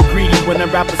gotten so greedy when a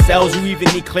rapper sells, you even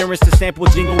need clearance to sample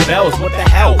Jingle Bells. What the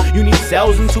hell? You need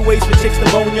cells in 2 ways for chicks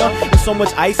pneumonia, and so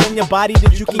much ice on your body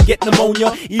that you can get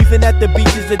pneumonia. Even at the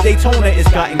beaches of Daytona, it's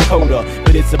gotten colder,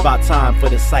 but it's about time for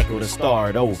the cycle to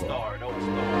start over.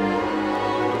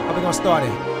 How we gonna start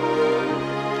it?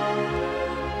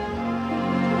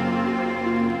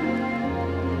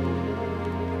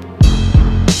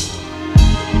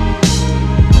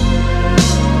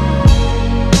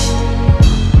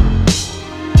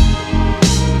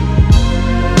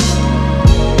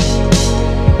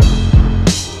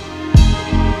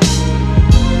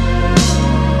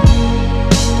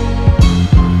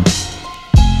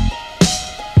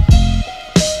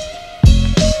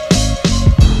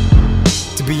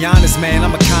 To be honest, man,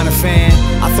 I'm a kind of fan.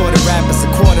 I thought of rap as a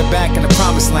quarterback in the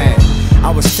promised land. I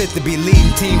was fit to be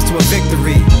leading teams to a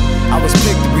victory. I was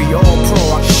picked to be all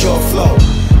pro, I can sure flow.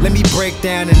 Let me break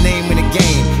down the name of the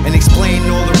game and explain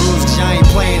all the rules, cause I ain't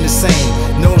playing the same.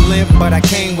 No limp, but I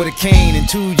came with a cane and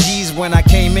 2 G's when I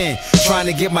came in, trying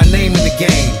to get my name in the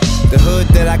game. The hood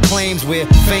that I claims where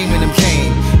fame in them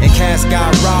came, and cats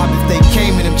got robbed if they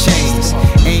came in them chains.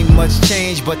 Ain't much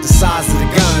change but the size of the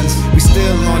guns. We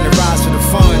still on the rise for the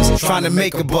funds, trying to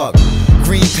make a buck.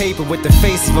 Green paper with the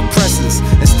face of oppressors,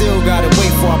 and still gotta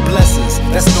wait for our blessings.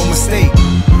 That's no mistake.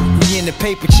 We in the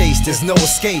paper chase, there's no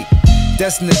escape.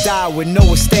 Destined to die with no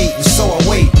estate, and so I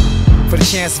wait for the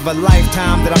chance of a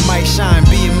lifetime that I might shine.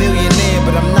 Be a millionaire,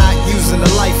 but I'm not using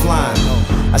a lifeline.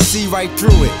 I see right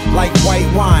through it, like white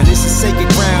wine. This is sacred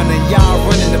ground and y'all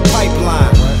running the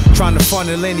pipeline, trying to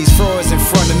funnel in these frauds in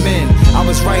front of men. I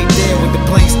was right there with the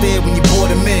blank stare when you brought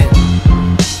them in.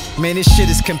 Man, this shit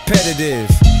is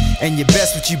competitive, and your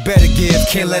best what you better give,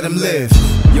 can't let them live.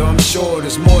 Yo, I'm sure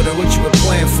there's more than what you were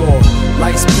planned for.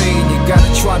 Life's pain, you gotta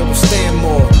try to withstand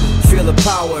more. Feel the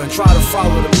power and try to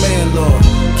follow the landlord.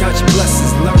 Count your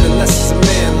blessings, learn the lessons of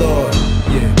man, Lord.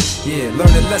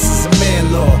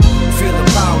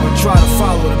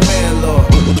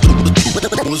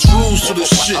 rules to the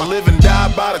shit. I live and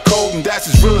die by the code, and that's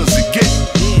as real as it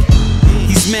gets.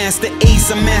 He's Masta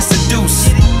Ace, I'm Masta Deuce.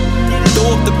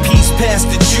 Throw up the piece, pass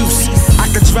the juice. I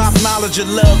could drop knowledge of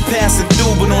love passing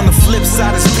through, but on the flip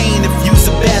side is pain if you's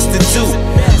a bastard too.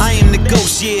 I am the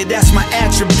ghost, yeah, that's my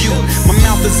attribute. My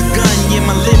mouth is a gun, yeah,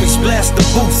 my lyrics blast the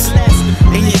booth.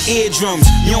 In your eardrums,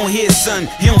 you don't hear son,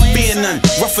 you don't fear none.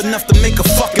 Rough enough to make a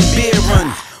fucking beer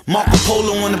run. Marco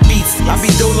Polo on the beats, I be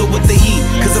dolo with the heat.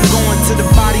 Cause I'm going to the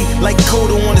body like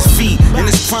Kodo on his feet. In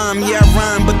his prime, yeah I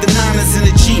rhyme, but the nine is in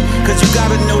the cheap. Cause you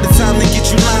gotta know the time to get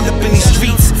you lined up in these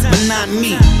streets. But not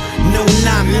me, no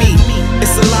not me.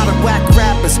 It's a lot of whack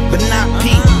rappers, but not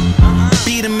Pete.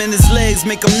 Beat him in his legs,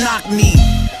 make him knock me.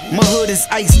 My hood is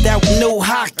iced out, no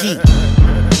hockey.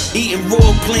 Eating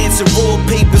raw plants and raw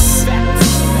papers.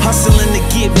 Hustling to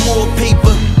get more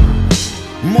paper.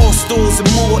 More stores and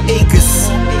more acres.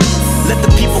 Let the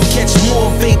people catch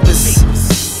more vapors.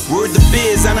 Word to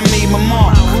biz, I done made my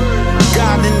mark.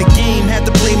 God in the game, had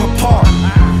to play my part.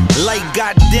 Light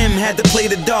got dim, had to play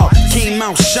the dark. Came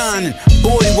out shining,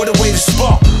 boy, what a way to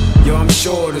spark. Yo, I'm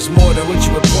sure there's more than what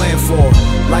you were playing for.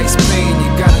 Life's pain, you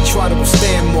gotta try to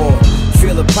withstand more.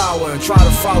 Feel the power and try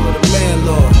to follow the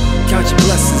landlord. Count your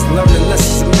blessings, learn the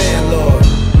lessons of man, Lord.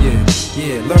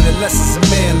 Yeah, learn the lessons of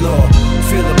man, Lord.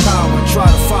 Feel the power and try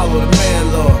to follow the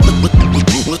man, Lord.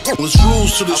 There's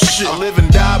rules to the shit. I live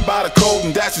and die by the code,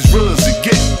 and that's as real as it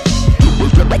gets.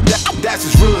 That's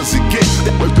as real as it gets.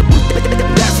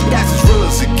 That's as real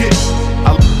as it gets.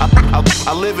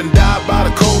 I live and die by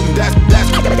the code, and that's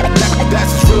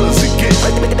as real as it gets.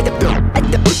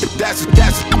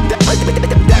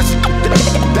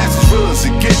 That's as real as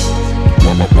it gets.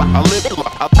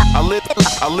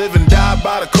 I live and die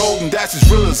by the code, and that's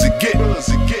as real as it gets.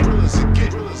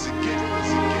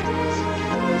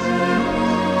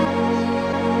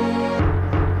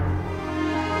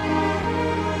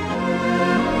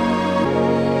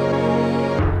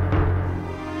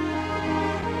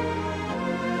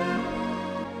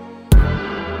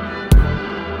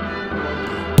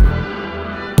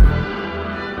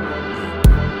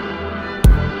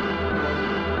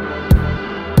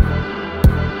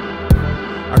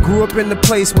 Grew up in the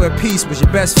place where peace was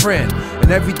your best friend, and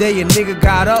every day a nigga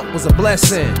got up was a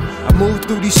blessing. I moved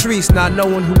through these streets not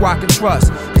knowing who I can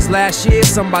trust. Cause last year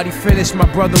somebody finished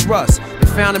my brother Russ. They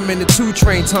found him in the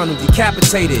 2-train tunnel,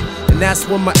 decapitated. And that's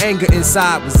when my anger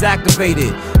inside was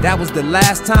activated. That was the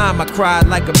last time I cried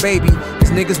like a baby.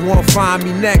 Cause niggas wanna find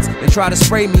me next and try to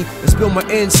spray me and spill my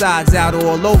insides out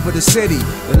all over the city.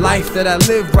 The life that I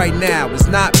live right now is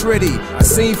not pretty. I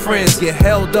seen friends get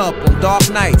held up on dark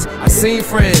nights. I seen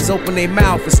friends open their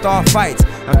mouth and start fights.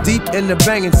 I'm deep in the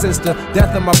banging since the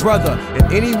death of my brother.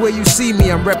 And anywhere you see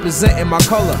me, I'm representing my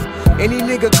color. Any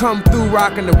nigga come through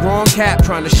rocking the wrong cap,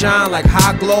 trying to shine like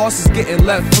high gloss is getting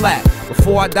left flat.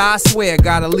 Before I die, I swear,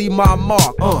 gotta leave my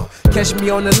mark. Catch me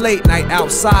on the late night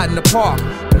outside in the park.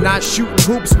 I'm not shooting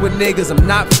hoops with niggas, I'm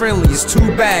not friendly. It's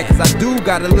too bad, cause I do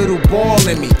got a little ball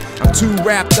in me. I'm too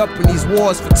wrapped up in these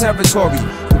wars for territory.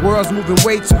 The world's moving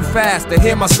way too fast to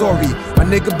hear my story. My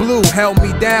nigga Blue held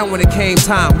me down when it came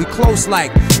time. We close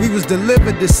like we was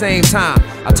delivered the same time.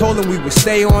 I told him we would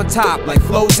stay on top like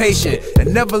flotation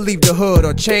and never leave the hood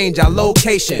or change our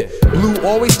location. Blue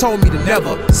always told me to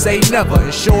never say never,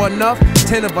 and sure enough,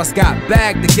 10 of us got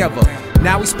bagged together.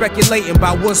 Now we speculating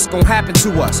about what's gonna happen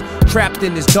to us, trapped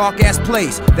in this dark ass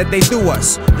place that they threw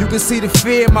us. You can see the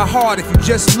fear in my heart if you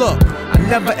just look. I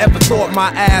never ever thought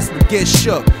my ass would get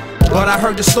shook, but I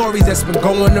heard the stories that's been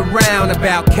going around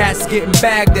about cats getting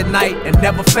bagged at night and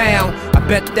never found. I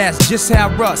bet that's just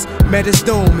how Russ met his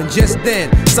doom. And just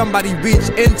then, somebody reached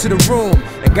into the room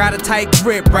and got a tight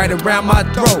grip right around my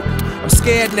throat. I'm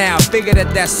scared now, figure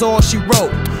that that's all she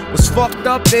wrote. What's fucked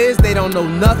up is they don't know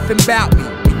nothing about me,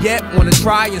 but yet wanna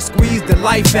try and squeeze the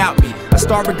life out me. I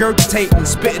start regurgitating,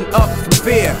 spitting up from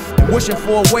fear, and wishing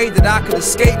for a way that I could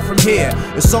escape from here.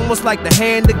 It's almost like the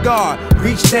hand of God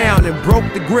reached down and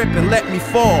broke the grip and let me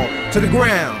fall to the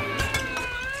ground.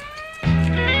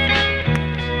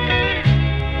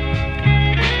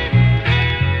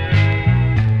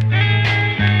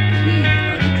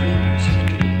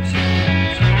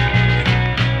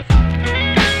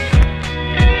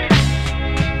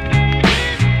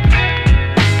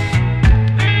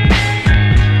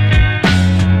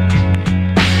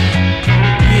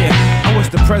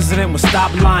 President would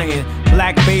stop lying,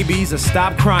 black babies would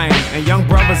stop crying, and young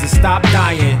brothers would stop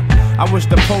dying. I wish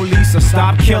the police would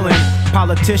stop killing,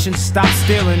 politicians stop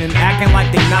stealing and acting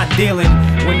like they not dealing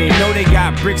when they know they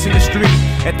got bricks in the street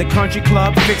at the country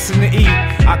club fixing to eat.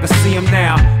 I can see them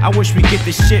now. I wish we get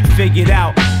this shit figured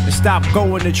out and stop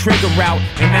going the trigger route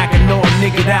and acting all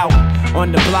niggered out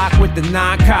on the block with the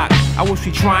 9-cock. I wish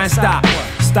we try and stop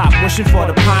wishing for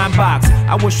the pine box.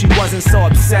 I wish we wasn't so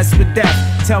obsessed with death.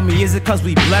 Tell me, is it cause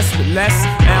we blessed with less?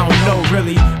 I don't know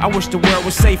really. I wish the world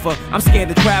was safer. I'm scared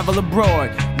to travel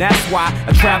abroad. That's why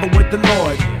I travel with the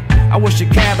Lord. I wish a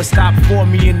cab would stop for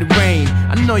me in the rain.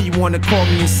 I know you wanna call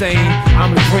me insane.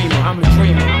 I'm a dreamer, I'm a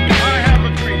dreamer. I have a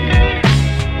dream.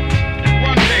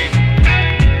 One day,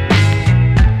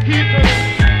 people,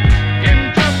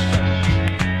 injustice,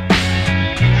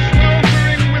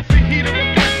 sweltering with the heat of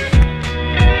oppression,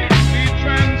 be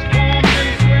transformed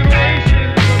into an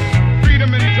oasis of freedom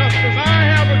and justice. I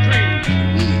have a dream.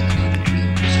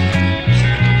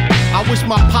 I wish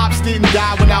my pops didn't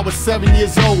die when I was 7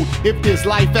 years old. If there's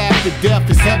life after death,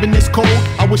 is heaven this cold?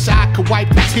 I wish I could wipe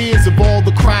the tears of all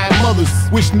the crying mothers.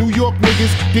 Wish New York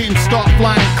niggas didn't start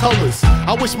flying colors.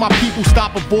 I wish my people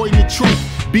stop avoiding the truth.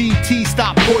 BET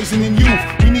stop poisoning youth.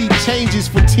 We need changes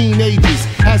for teenagers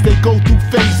as they go through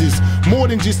phases. More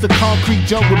than just a concrete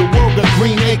jungle, the world got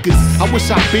green acres. I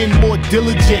wish I'd been more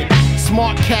diligent.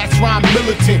 Smart cats rhyme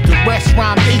militant, the rest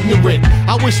rhyme ignorant.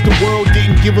 I wish the world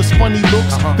didn't give us funny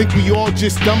looks. Think we all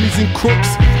just dummies and crooks,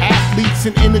 athletes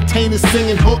and entertainers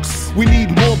singing hooks. We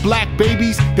need more black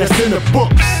babies that's in the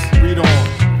books. Read on.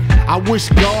 I wish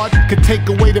God could take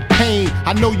away the pain.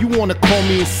 I know you wanna call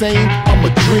me insane. I'm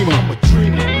a dreamer, I'm a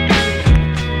dreamer.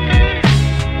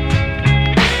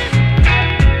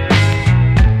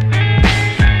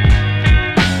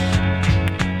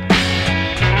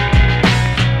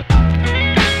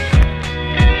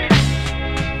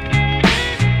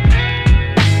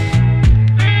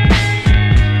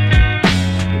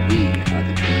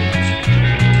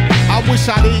 I wish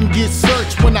I didn't get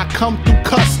searched when I come through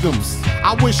customs.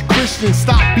 I wish Christians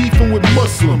stop beefing with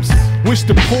Muslims. Wish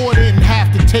the poor didn't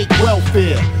have to take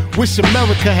welfare. Wish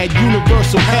America had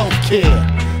universal health care.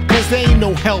 Cause there ain't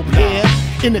no help here.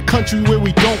 In a country where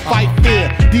we don't fight fair,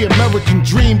 the American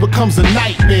dream becomes a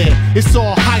nightmare. It's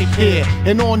all hype here,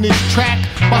 and on this track,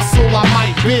 my soul I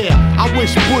might bear. I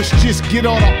wish Bush just get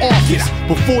out of office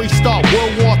before he start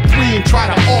World War III and try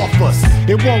to off us.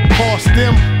 It won't cost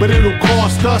them, but it'll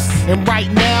cost us. And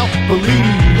right now, believe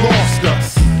me, you lost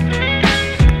us.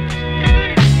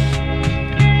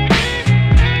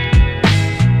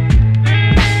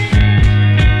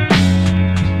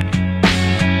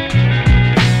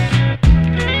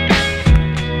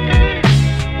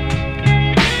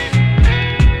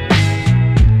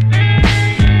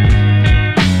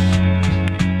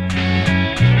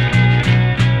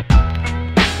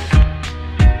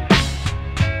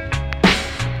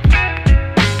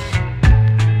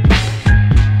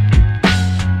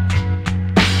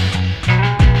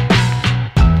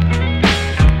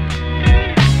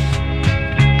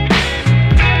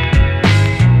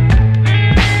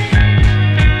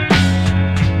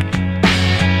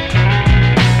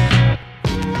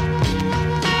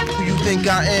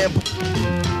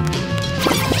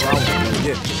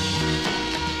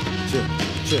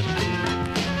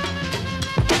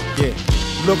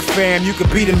 Look fam, you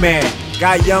could be the man.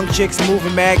 Got young chicks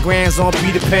moving mad grands on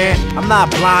Peter Pan. I'm not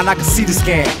blind, I can see the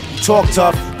scam. You talk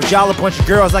tough, but y'all a bunch of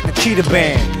girls like a cheetah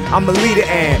band. I'm a leader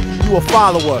and you a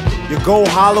follower. Your gold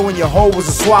hollow and your hoe was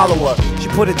a swallower. She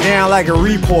put it down like a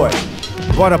report.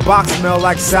 But her box smelled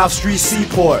like South Street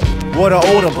Seaport. Water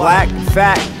odor, black,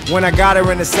 fat. When I got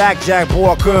her in the sack, Jack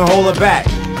boy, I couldn't hold her back.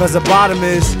 Cause the bottom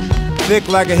is thick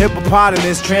like a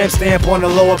hippopotamus, tramp stamp on the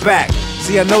lower back.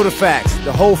 See, I know the facts,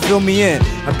 the hoe fill me in.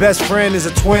 My best friend is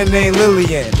a twin named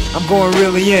Lillian. I'm going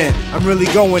really in, I'm really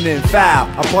going in. Foul,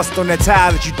 I bust on that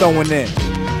tile that you throwing in.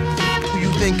 Who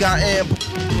you think I am?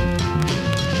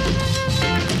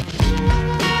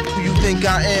 Who you think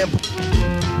I am?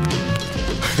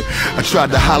 I tried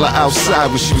to holler outside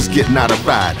when she was getting out of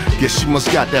ride. Guess she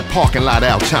must got that parking lot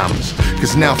Alzheimer's.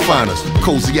 Cause now find us,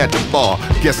 cozy at the bar.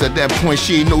 Guess at that point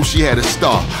she ain't know she had a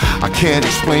star. I can't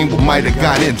explain what might have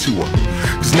got into her.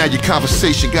 Cause now your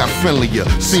conversation got friendlier.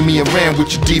 See me and ran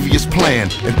with your devious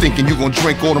plan, and thinking you gon'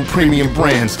 drink all them premium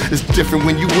brands. It's different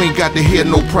when you ain't got to hear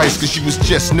no price. Cause you was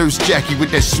just Nurse Jackie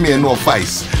with that Smirnoff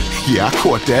Ice. Yeah, I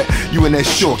caught that, you and that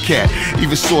short cat.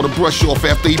 Even saw the brush off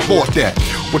after he bought that.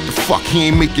 What the fuck, he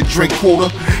ain't make you drink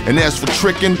quota? And as for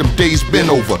tricking, them days been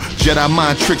over. Jedi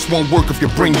mind tricks won't work if you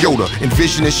bring Yoda.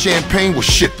 Envisioning champagne, well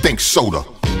shit, think soda.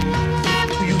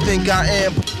 Who you think I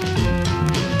am?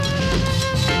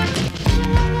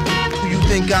 Who you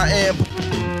think I am?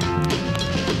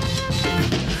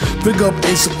 Big up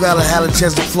Ace, I'm glad I had a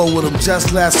chance to flow with him.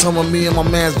 Just last summer, me and my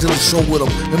mans did a show with him.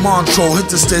 And Montreux hit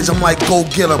the stage, I'm like, go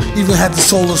get him. Even had the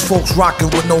soulless folks rocking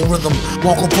with no rhythm.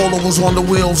 Marco Polo was on the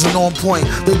wheels and on point.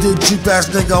 They did cheap ass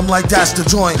nigga, I'm like, that's the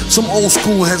joint. Some old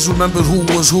school heads remembered who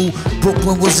was who.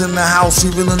 Brooklyn was in the house,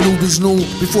 even the newbies knew.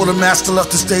 Before the master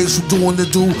left the stage for doing the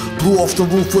do, blew off the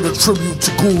roof with a tribute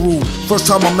to Guru. First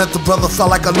time I met the brother, felt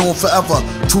like I knew him forever.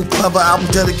 Too clever, album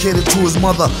dedicated to his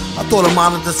mother. I thought of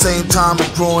mine at the same time as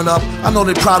growing up. I know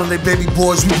they proud of their baby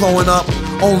boys, we blowing up.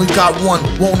 Only got one,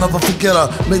 won't never forget her.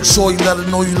 Make sure you let her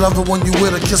know you love her when you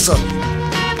with her, kiss her.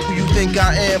 Who you think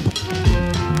I am?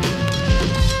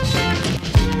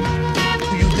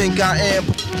 Who you think I am?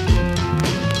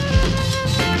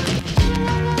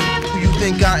 Who you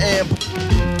think I am?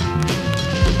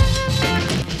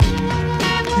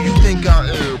 Who you think I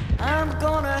am? I'm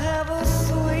gonna have a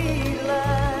sweet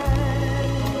life,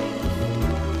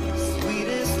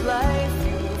 sweetest life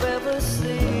you've ever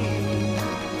seen.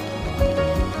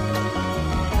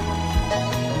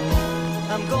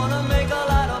 I'm gonna make a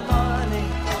lot of money,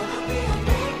 gonna be a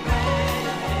big man.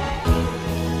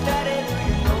 Daddy, do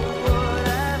you know what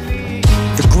I mean?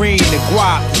 The green, the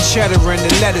guap, the cheddar, and the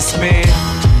lettuce, man.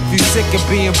 If you sick of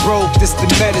being broke, this the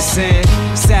medicine.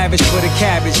 Savage for the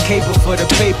cabbage, caper for the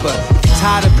paper. If you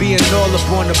tired of being all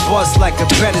up on the bus like a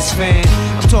Bettis fan,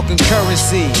 I'm talking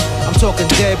currency, I'm talking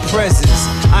dead presents.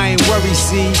 I ain't worried,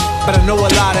 see, but I know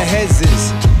a lot of heads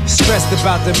is stressed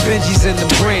about the Benjis and the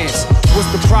brands.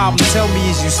 What's the problem? Tell me,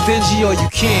 is you stingy or you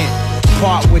can't?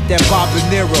 Part with that Bob De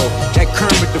Niro, that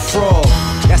Kermit the Frog.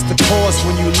 That's the cost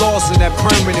when you lost in that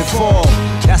permanent fall.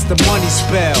 That's the money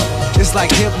spell. It's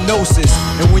like hypnosis,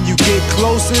 and when you get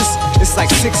closest, it's like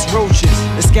 6 roaches.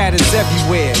 It scatters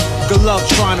everywhere. Good luck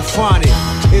trying to find it.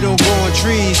 It don't grow on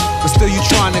trees, but still you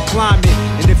trying to climb it.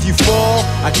 And if you fall,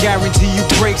 I guarantee you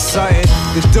break something.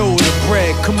 The dough, the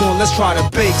bread. Come on, let's try to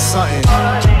bake something.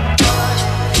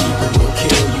 People will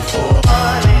kill you for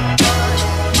money.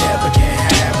 Never can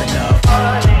have enough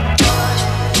money.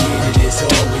 Needed is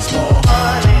always more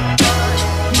money.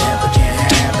 Never can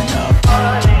have enough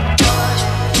money.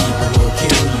 People will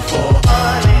kill you for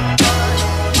money.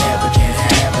 Never can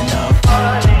have enough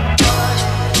money.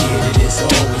 Needed is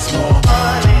always more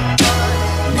money.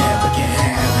 Never can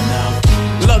have enough.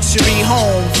 Luxury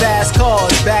home, fast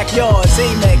cars, backyards,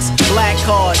 Amex, black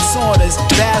cards, saunas,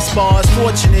 bath bars.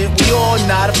 Fortunate, we all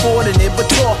not affording it, but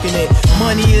talking it.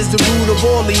 Money is the root of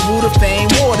all evil, the fame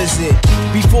waters it.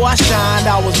 Before I shined,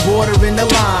 I was bordering the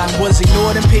line, was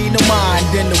ignored and paid no mind.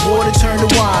 Then the water turned to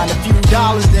wine, a few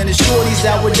dollars, then the shorties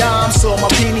that were dimes. Saw my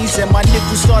pennies and my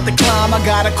nickels start to climb. I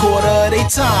got a quarter of they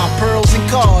time, pearls and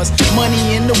cars,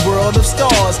 money in the world of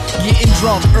stars. Getting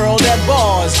drunk, Earl at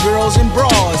bars, girls and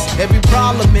bras. Every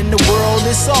problem in the world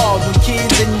is solved when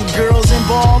kids and the girls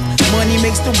involved. Money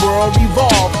makes the world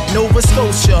revolve. Nova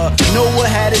Scotia, Noah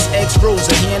had his ex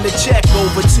Rosa hand a check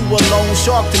over to a loan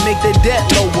shark to make their debt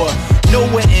lower.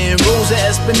 Noah and Rosa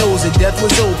Espinosa, death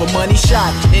was over. Money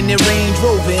shot in their Range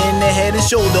Rover, in their head and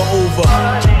shoulder over.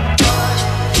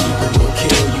 People will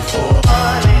kill you for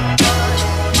money.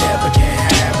 Never can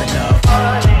have enough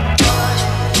money.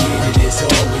 Needed is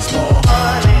always more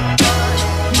money.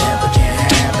 Never can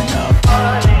have enough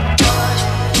money.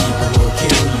 People will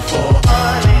kill you for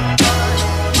money.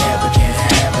 Never can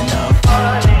have enough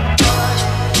money.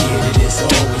 Needed is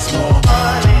always more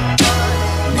money.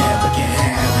 Never can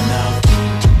have enough.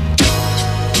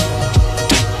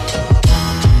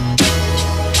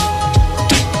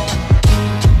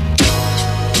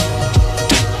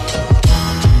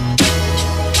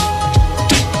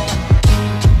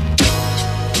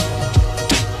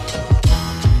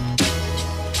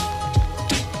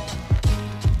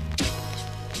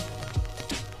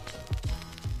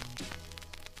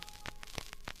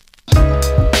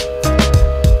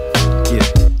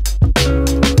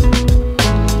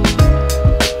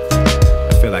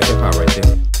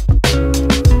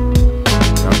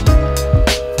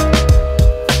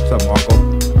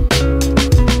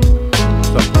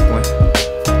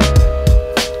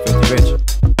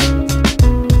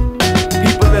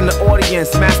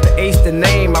 Masta Ace the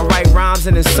name. I write rhymes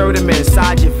and insert them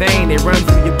inside your vein. They run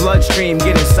through your bloodstream,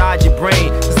 get inside your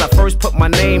brain. Since I first put my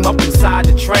name up inside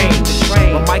the train.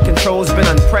 My mic control's been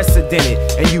unprecedented,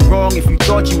 and you wrong if you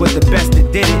thought you was the best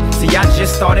that did it. See, I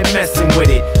just started messing with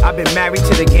it. I've been married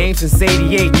to the game since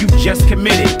 '88. You just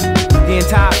committed. The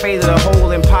entire fate of the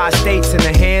whole Empire State's in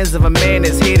the hands of a man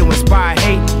that's here to inspire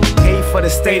hate. Hate for the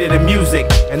state of the music,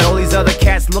 and all these other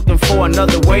cats looking for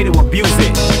another way to abuse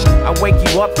it. I wake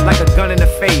you up like a gun in the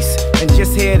face, and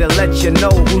just here to let you know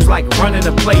who's like running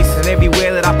the place. And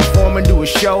everywhere that I perform and do a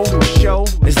show,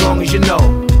 as long as you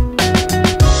know.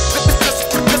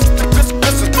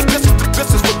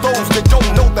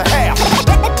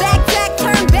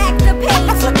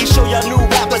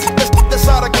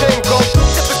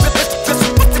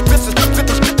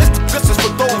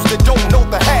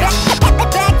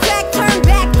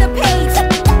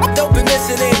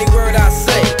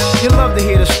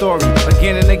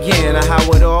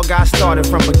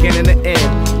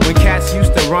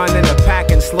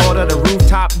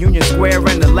 top, Union Square,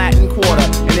 and the Latin Quarter.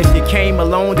 And if you came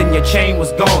alone, then your chain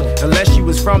was gone, unless you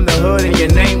was from the hood and your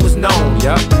name was known.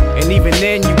 Yup. And even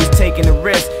then, you was taking a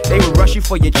risk. They would rush you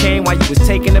for your chain while you was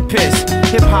taking a piss.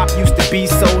 Hip hop used to be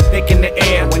so thick in the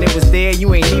air. When it was there,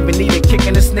 you ain't even need a kick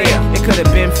in the snare. It could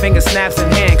have been finger snaps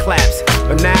and hand claps.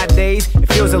 But nowadays,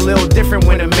 it feels a little different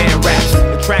when a man raps.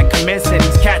 The track commences and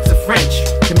these cats are French.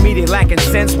 To me, they lacking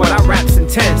sense, what I rap's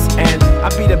intense. And I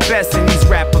be the best in these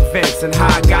rap events. And how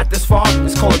I got this far,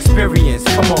 it's called experience.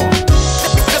 Come on.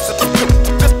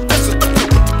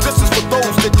 This is for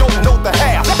those that don't know the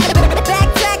half.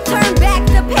 Backtrack, turn back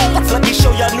the page. Let me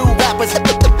show y'all new rappers.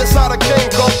 That's how the game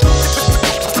goes.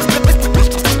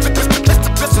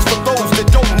 This is for those that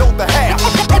don't know the half.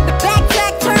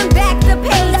 Backtrack, turn back the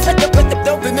page.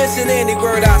 Don't be missing any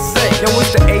word I say. Yo,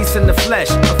 it's the ace in the flesh.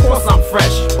 Of course I'm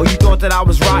fresh. Or you thought that I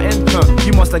was rotten?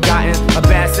 You must have gotten a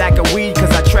bad sack of weed,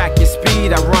 cause I track your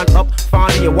speed. I run up,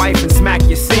 find your wife and smack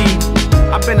your seed.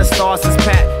 I've been a star since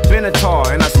Pat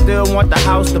Benatar, and I still want the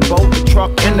house, the boat, the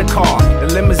truck, and the car. The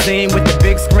limousine with the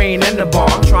big screen and the bar.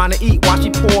 I'm trying to eat, watch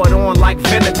you pour it on like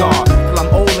vinegar. Till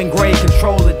I'm old and gray,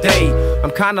 control the day.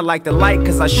 I'm kinda like the light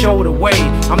cause I show the way.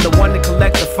 I'm the one that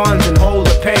collect the funds and hold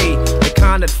the pay. The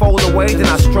kind that fold away, then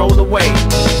I stroll away.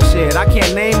 Shit, I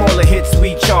can't name all the hits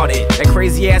we charted. That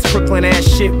crazy ass Crooklyn ass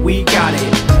shit, we got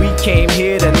it. We came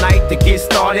here tonight to get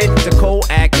started, to co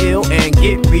act ill and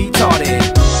get retarded.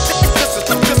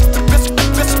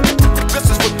 This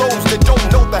is for those that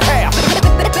don't know the half.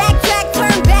 Backtrack,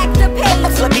 turn back the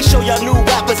page. Let me show y'all new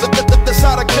rappers. That's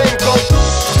how the game goes.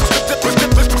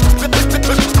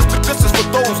 This is for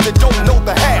those that don't know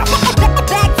the half.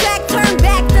 Backtrack, turn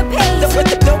back the page.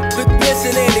 Don't be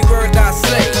missing any word I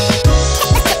say.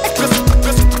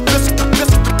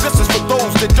 This is for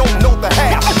those that don't know the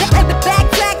half.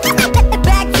 Backtrack, turn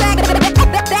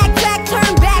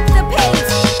back the page.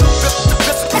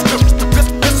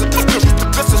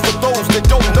 This is for those that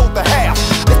don't know the half.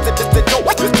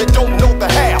 That don't know the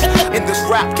half in this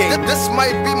rap game. This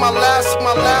might be my last.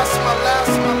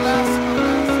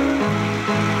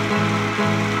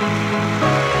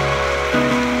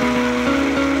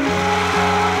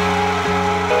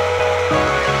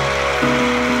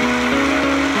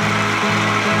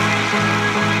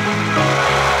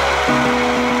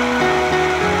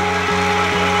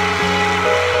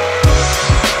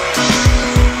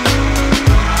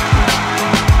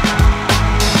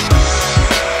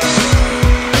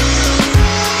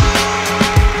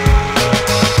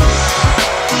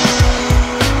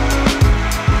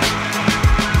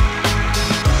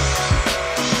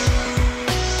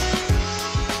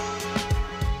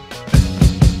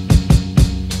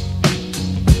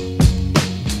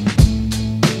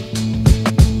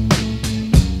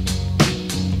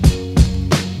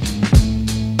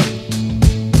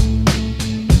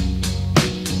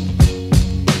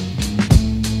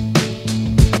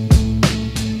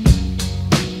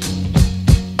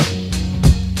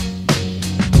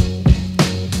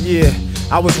 Yeah,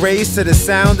 I was raised to the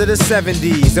sound of the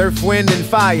 70s. Earth, Wind, and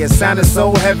Fire sounded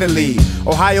so heavenly.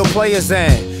 Ohio players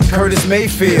and Curtis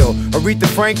Mayfield, Aretha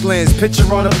Franklin's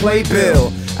picture on a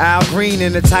playbill. Al Green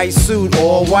in a tight suit,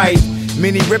 all white.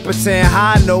 Minnie Riperton,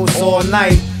 high notes all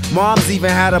night. Mom's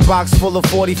even had a box full of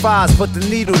 45s. Put the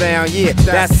needle down, yeah,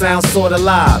 that sounds sorta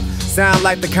live. Sound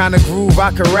like the kind of groove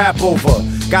I could rap over.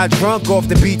 Got drunk off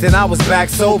the beat, then I was back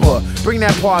sober. Bring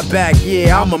that part back,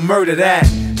 yeah, I'ma murder that.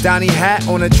 Donnie Hat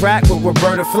on the track with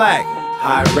Roberta Flack.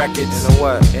 High records in the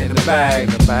what? In the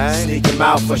bag. Sneak them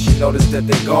out, but she noticed that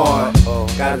they gone.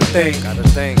 Gotta think. I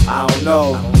don't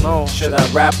know. Should I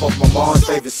rap off my mom's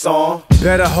favorite song?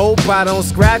 Better hope I don't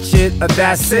scratch it, or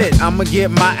that's it. I'ma get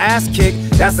my ass kicked.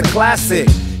 That's a classic.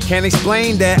 Can't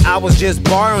explain that, I was just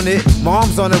borrowing it.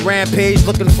 Mom's on a rampage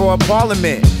looking for a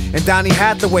parliament. And Donnie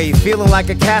Hathaway feeling like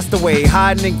a castaway,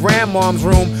 hiding in grandmom's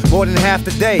room more than half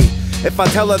the day. If I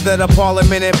tell her that a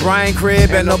parliament at Brian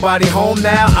crib and nobody home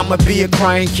now, I'ma be a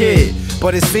crying kid.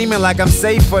 But it's seeming like I'm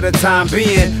safe for the time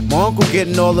being. My uncle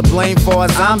getting all the blame for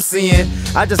as I'm seeing.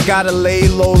 I just gotta lay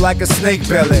low like a snake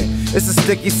belly. It's a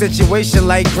sticky situation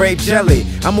like grape jelly.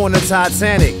 I'm on the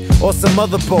Titanic or some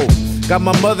other boat. Got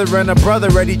my mother and her brother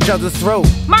at each other's throat.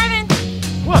 Marvin!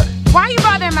 What? Why you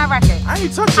bothering my record? I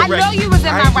ain't touch your record. I know you was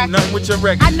in my record. Nothing with your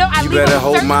record. I know I You better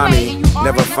hope mommy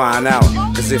never find out.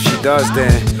 Cause if she does,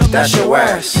 then that's your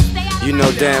ass. You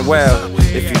know damn well,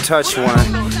 if you touch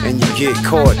one and you get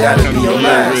caught, that'll be your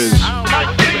last.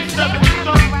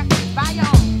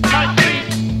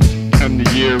 And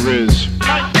the year is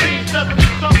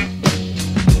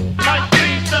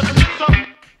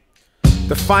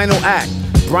The final act.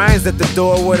 Brian's at the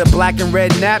door with a black and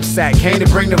red knapsack. Came to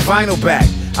bring the vinyl back.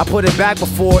 I put it back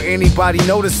before anybody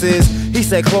notices. He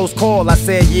said close call, I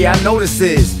said yeah I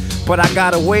notices. But I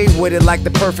got away with it like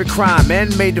the perfect crime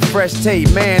and made the fresh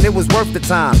tape, man it was worth the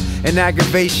time. And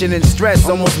aggravation and stress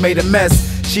almost made a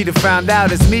mess. She'd have found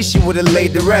out it's me, she would've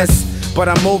laid the rest. But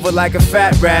I'm over like a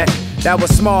fat rat. That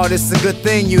was smart, it's a good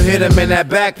thing you hit him in that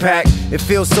backpack. It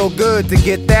feels so good to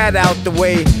get that out the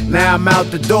way. Now I'm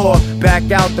out the door, back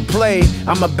out to play.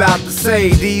 I'm about to say,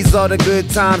 these are the good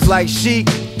times like chic.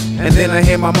 And then I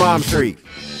hear my mom shriek.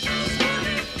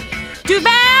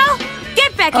 Duval,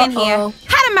 get back in here.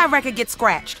 How did my record get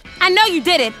scratched? I know you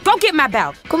did it. Go get my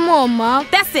belt. Come on, Ma.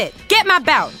 That's it. Get my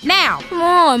belt, now. Come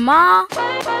on, Ma.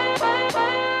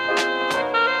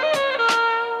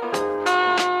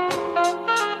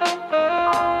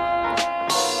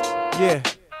 Yeah.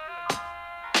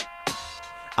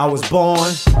 I was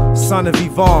born, son of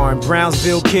Yvonne,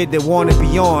 Brownsville kid that wanna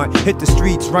be on. Hit the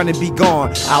streets, run and be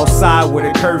gone. Outside with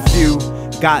a curfew.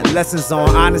 Got lessons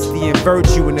on honesty and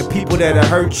virtue and the people that'll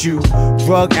hurt you.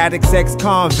 Drug addicts,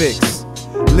 ex-convicts.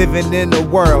 Living in a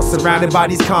world surrounded by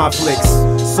these conflicts.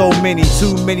 So many,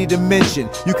 too many to mention.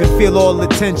 You can feel all the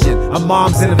tension. A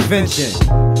mom's intervention.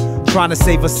 Trying to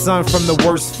save a son from the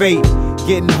worst fate.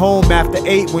 Getting home after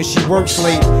 8 when she works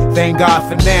late. Thank God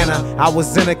for Nana, I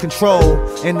was in her control.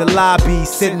 In the lobby,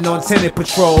 sitting on tenant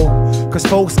patrol. Cause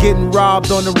folks getting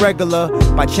robbed on the regular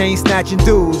by chain snatching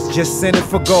dudes just sending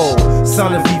for gold.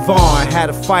 Son of Yvonne had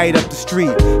a fight up the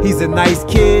street. He's a nice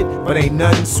kid, but ain't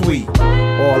nothing sweet.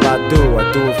 All I do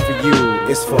it for you.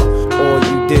 It's for all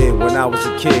you did when I was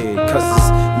a kid. Cause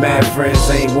his mad friends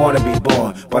ain't wanna be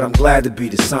born, but I'm glad to be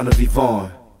the son of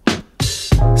Yvonne.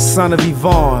 Son of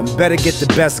Yvonne, better get the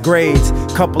best grades.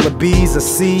 Couple of B's, a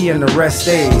C, and the rest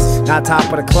A's. Not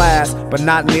top of the class, but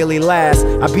not nearly last.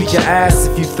 I beat your ass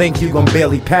if you think you gon'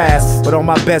 barely pass. But all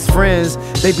my best friends,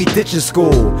 they be ditching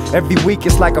school. Every week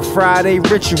it's like a Friday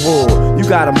ritual. You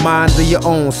got a mind of your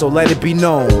own, so let it be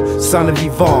known. Son of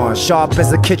Yvonne, sharp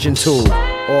as a kitchen tool.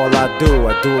 All I do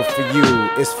it for you.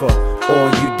 It's for all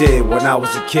you did when I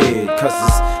was a kid. Cause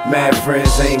his mad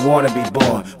friends ain't wanna be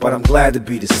born, but I'm glad to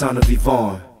be the son of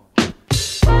Yvonne.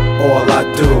 All I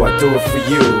do it for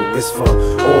you. It's for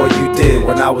all you did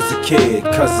when I was a kid.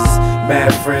 Cause his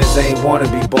mad friends ain't wanna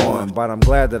be born, but I'm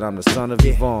glad that I'm the son of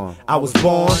Yvonne. I was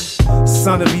born,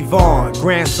 son of Yvonne,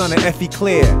 grandson of Effie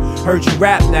Clear. Heard you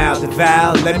rap now,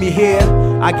 Duval, let me hear.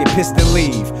 I get pissed and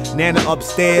leave. Nana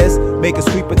upstairs, make a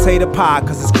sweet potato pie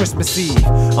cause it's Christmas Eve.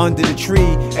 Under the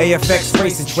tree, AFX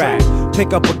racing track.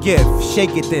 Pick up a gift,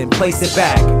 shake it then, place it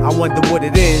back. I wonder what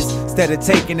it is, instead of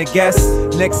taking a guess.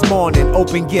 Next morning,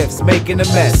 open gifts, making a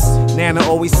mess. Nana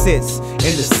always sits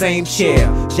in the same chair.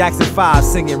 Jackson 5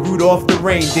 singing Rudolph the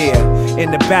Reindeer.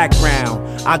 In the background,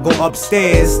 I go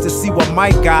upstairs to see what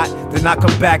Mike got, then I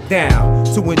come back down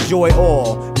to enjoy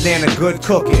all. Nana good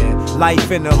cooking, life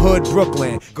in the hood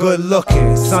Brooklyn, good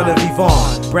looking. Son of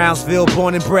Yvonne, Brownsville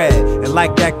born and bred. And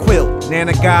like that quilt,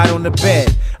 Nana got on the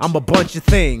bed. I'm a bunch of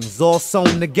things all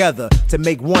sewn together to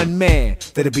make one man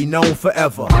that'll be known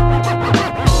forever.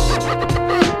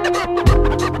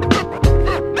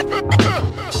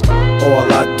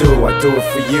 All I do it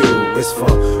for you. It's for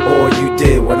all you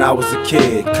did when I was a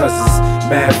kid. Cause his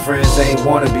mad friends ain't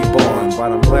wanna be born,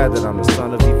 but I'm glad that I'm the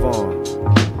son of Yvonne.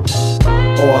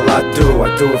 All I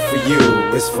do it for you.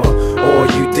 It's for all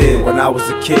you did when I was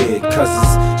a kid. Cause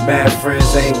his mad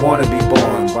friends ain't wanna be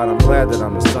born, but I'm glad that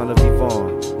I'm the son of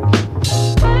Yvonne.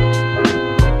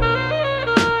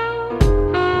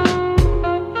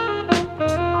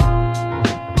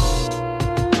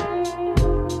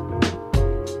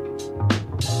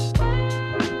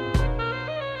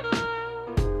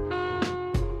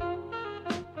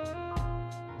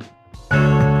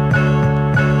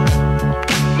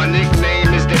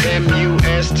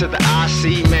 To the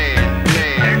IC man.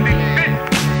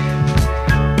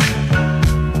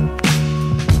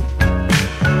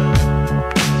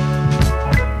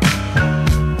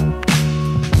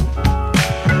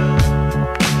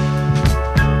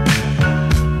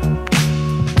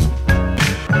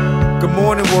 Good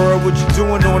morning world, what you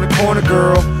doing on the corner,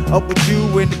 girl? Up with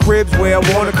you in the cribs where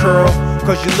I wanna curl.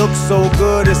 Cause you look so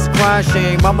good, it's a crying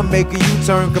shame. I'ma make a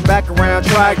U-turn, come back around,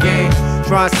 try again.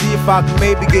 Try and see if I can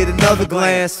maybe get another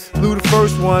glance. Blew the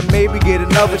first one, maybe get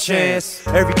another chance.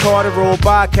 Every car that roll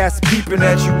by, cats are peeping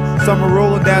at you. Some are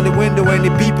rolling down the window and they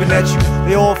beeping at you.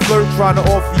 They all flirt, trying to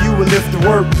offer you a lift to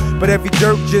work. But every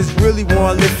jerk just really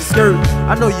wanna lift your skirt.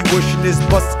 I know you wishing this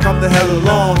bus to come the hell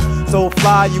along. So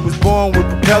fly, you was born with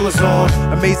propellers on.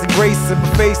 Amazing grace in my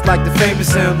face like the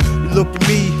famous him. You look at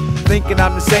me, thinking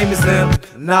I'm the same as him.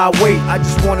 Nah, wait, I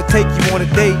just wanna take you on a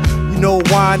date. You No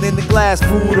wine in the glass,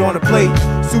 food on the plate.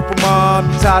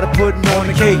 Supermom, you tired of putting on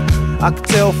the cake. I can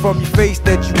tell from your face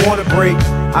that you want a break.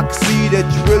 I can see that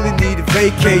you really need a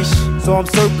vacation. So I'm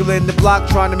circling the block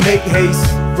trying to make haste.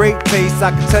 Great taste, I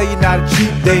can tell you not a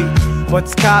cheap date. But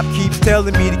this cop keeps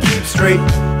telling me to keep straight.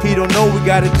 He don't know we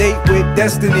got a date with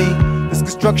destiny. This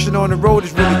construction on the road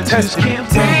is really testing. Can't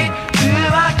wait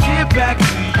till I get back to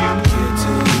you.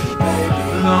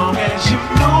 Long as you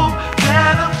know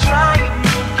that I'm trying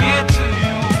to get to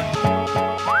you.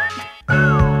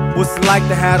 What's it like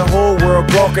to have the whole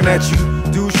world gawking at you?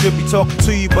 Dudes should be talking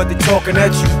to you, but they talking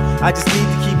at you. I just need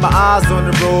to keep my eyes on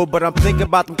the road, but I'm thinking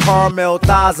about them caramel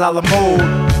thighs a la mode.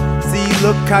 See,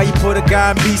 look how you put a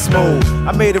guy in beast mode.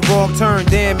 I made a wrong turn,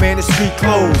 damn man, the street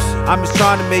closed. I'm just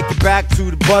trying to make it back to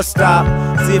the bus stop.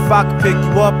 See if I can pick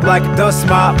you up like a dust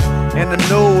mop. And I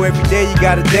know every day you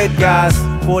got a dead guys.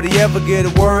 Before they ever get a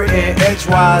word in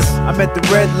edgewise. I'm at the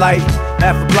red light,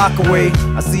 half a block away.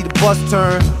 I see the bus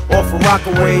turn off a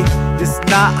Rockaway. This is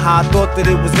not how I thought that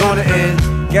it was gonna end.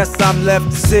 Guess I'm left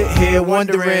to sit here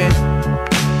wondering.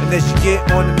 And as you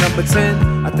get on the number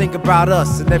 10, I think about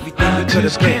us and everything we could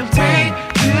have been. Can't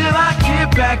wait till I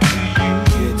get back to you.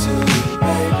 Get to you,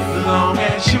 baby. Long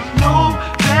as you know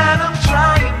that I'm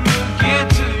trying to get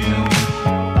to you.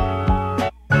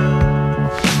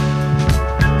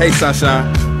 Hey, Sunshine.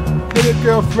 Hey,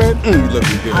 girlfriend. You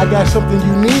looking good. I got something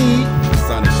you need. The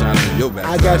sun is shining in your back.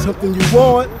 I got something you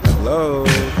want. Hello.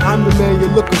 I'm the man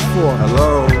you're looking for.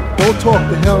 Hello. Don't talk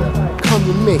to him. Come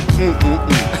to me. You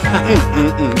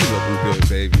looking good,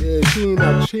 baby.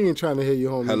 Yeah, she ain't trying to hear you,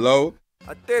 homie. Hello.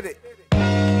 I did it.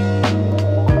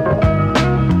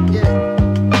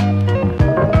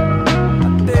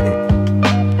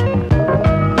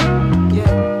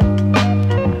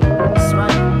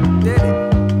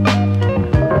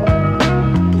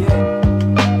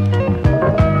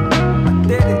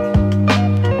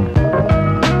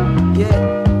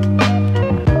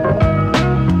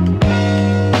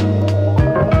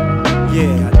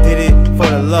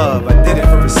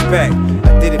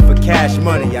 I did it for cash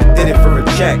money, I did it for a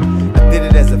check. I did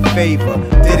it as a favor,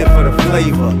 did it for the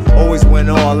flavor. Always went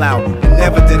all out, and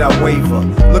never did I waver.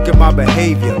 Look at my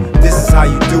behavior, this is how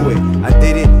you do it. I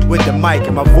did it with the mic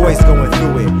and my voice going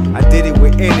through it. I did it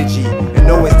with energy,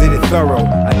 and always did it thorough.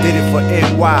 I did it for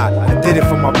NY, I did it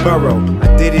for my borough.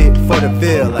 I did it for the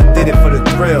Ville, I did it for the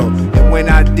thrill. And when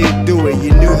I did do it,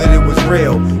 you knew that it was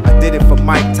real. I did it for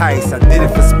Mike Tice, I did it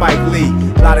for Spike Lee.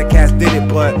 A lot of cats did it,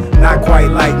 but not quite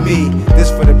like me. This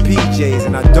for the PJs,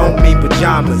 and I don't mean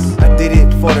pajamas. I did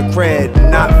it for the cred,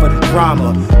 not for the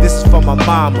drama. This is for my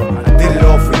mama, I did it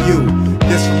all for you.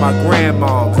 This for my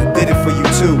grandmoms, I did it for you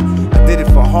too. I did it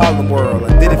for Harlem World,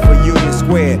 I did it for Union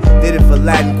Square. Did it for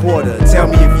Latin Quarter, tell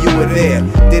me if you were there.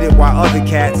 Did it while other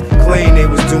cats claimed they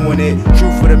was doing it.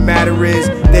 Truth of the matter is,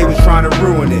 they was trying to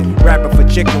ruin it. Rapping for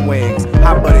chicken wings,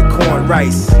 hot buttered corn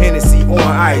rice, Hennessy on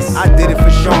ice. I did it for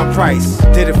Sean Price,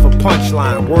 did it for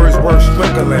Punchline, Wordsworth,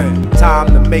 Strickland. Time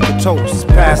to make a toast,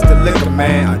 pass the liquor,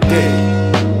 man. I did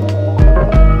it.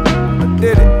 I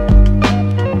did it.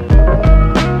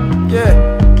 Yeah.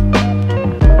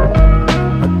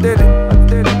 I did it. I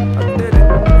did it. I did it.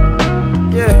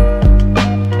 Yeah.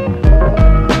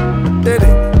 I did it.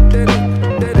 I did it. I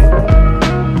did it.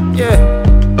 Yeah.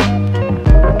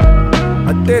 I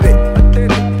did it. I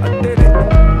did it. I did it.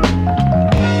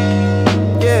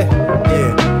 Yeah.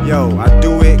 Yeah. Yo, I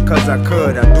do it cause I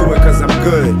could. I do it cause I'm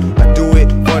good. I do it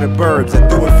for the burbs. I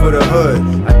do it for the hood.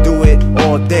 I do it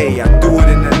all day. I do it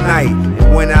in the night.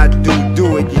 And when I do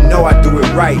it, you know I do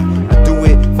it right. I do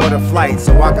it for the flight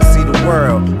so I can see the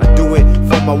world. I do it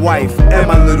for my wife and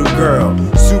my little girl.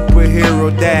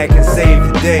 Superhero dad can save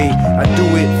the day. I do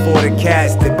it for the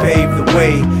cats that pave the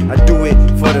way. I do it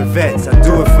for the vets. I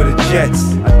do it for the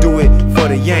Jets. I do it for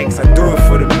the Yanks. I do it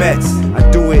for the Mets. I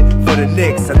do it for the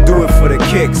Knicks. I do it for the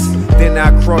kicks. Then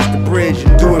I cross the bridge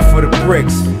and do it for the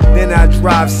bricks. Then I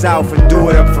drive south and do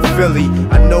it up for Philly.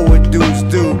 I know what dudes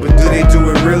do, but do they do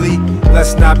it really?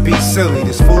 Let's not be silly,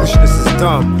 this foolishness is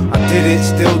dumb. I did it,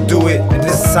 still do it, and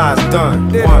this is how it's done.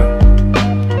 One.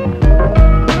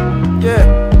 Yeah.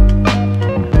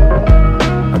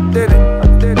 I did it, I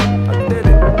did it, I did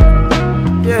it.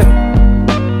 Yeah.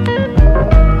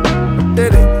 I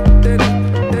did it, I did it,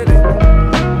 I did it.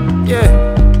 Yeah.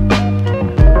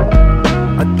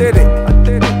 I did it, I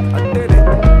did it, I did it.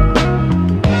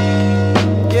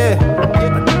 Yeah.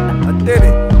 I did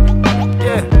it.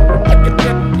 Yeah.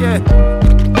 Yeah.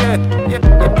 Yeah. Yeah.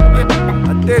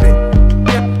 I did it.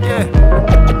 Yeah. Yeah.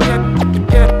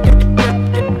 Yeah. Yeah.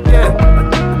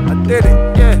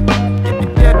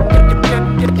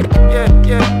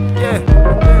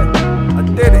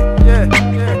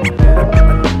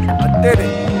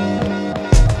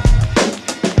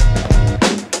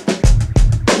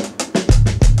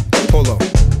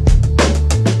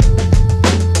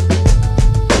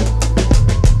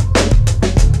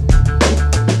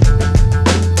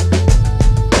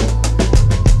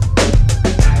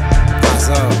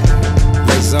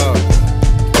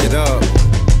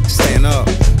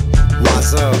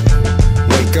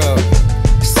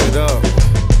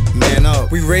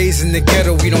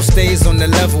 the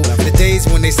level. The days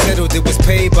when they settled, it was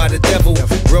paid by the devil.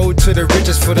 Road to the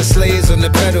riches for the slaves on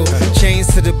the pedal. Chains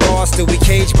to the bar, still we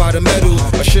caged by the metal.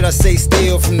 Or should I say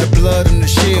steal from the blood and the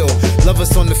shield? Love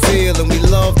us on the field and we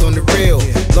loved on the real.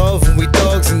 Love when we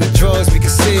thugs and the drugs we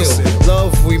conceal.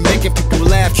 Love when we making people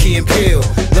laugh, key and peel.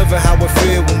 Love it how it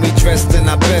feel when we dressed in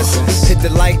our best. Hit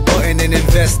the like button and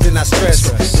invest in our stress.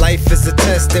 Life is a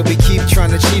test that we keep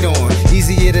trying to cheat on.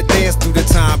 Easier to dance through the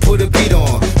time, put a beat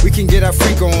on. We can get our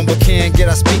freak on, but can't get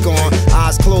our speak on.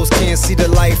 Eyes closed, can't see the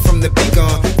light from the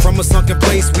beacon. From a sunken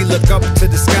place, we look up to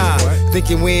the sky,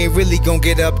 thinking we ain't really gonna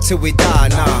get up till we die.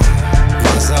 Nah,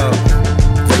 rise up,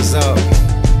 raise up,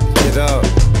 get up,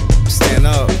 stand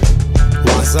up,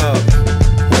 wise up,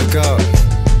 wake up,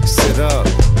 sit up,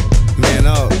 man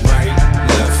up. Right,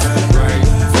 left, right,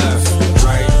 left,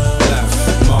 right,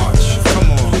 left, march.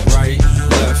 Come on, right,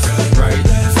 left, right,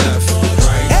 left,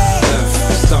 right, left,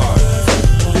 start.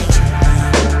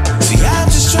 See, I'm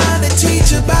just trying to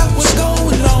teach about what's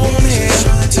going on here.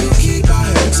 Trying to keep our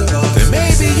heads above. Then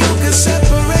maybe you can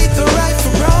separate the right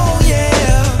from wrong,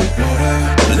 yeah.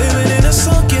 Living in a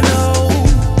sunken hole,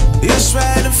 it's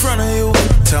right in front of you.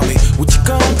 Tell me what you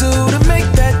gonna do to make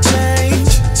that change.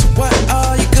 So what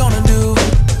are you gonna do?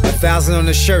 1,000 on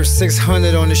the shirt,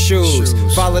 600 on the shoes.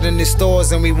 Followed in the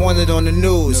stores and we wanted on the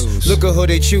news. Look at who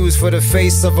they choose for the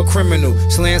face of a criminal.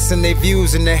 Slants in their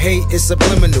views and the hate is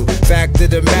subliminal. Fact of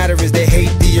the matter is they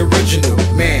hate the original.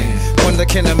 Man, wonder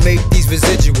can I make these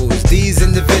residuals? These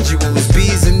individuals,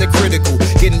 bees in the critical.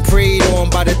 Getting preyed on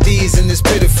by the thieves and it's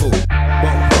pitiful.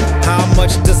 How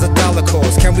much does a dollar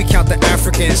cost? Can we count the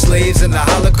African slaves in the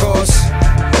Holocaust?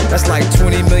 That's like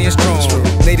 20 million strong.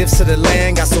 Natives to the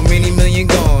land, got so many million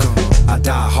gone. I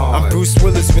die hard. I'm Bruce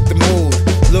Willis with the mood.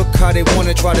 Look how they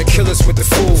wanna try to kill us with the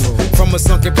food. From a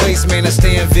sunken place, man, I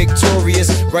stand victorious.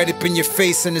 Right up in your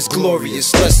face and it's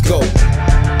glorious. Let's go.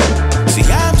 See,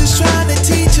 I'm just trying to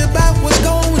teach about what's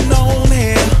going on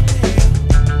here.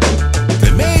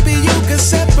 Then maybe you can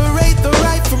separate the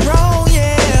right from wrong,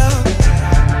 yeah.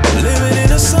 Living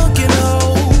in a sunken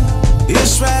hole,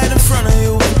 it's right in front of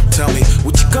you. Tell me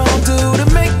what you gonna do to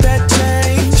make that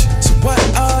change. So what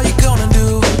are you gonna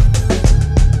do?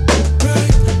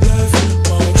 Right, left,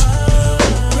 march.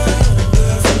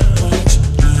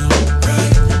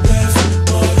 Right, left, march. Right, left,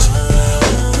 march.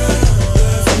 Right,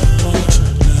 left, march.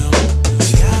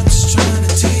 See, I'm just trying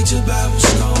to teach about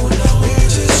what's going on. We're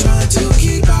just trying to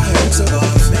keep our heads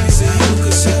above. Maybe you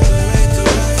could separate the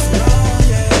right from wrong,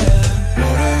 yeah.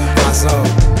 Rise up,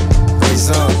 raise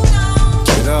up,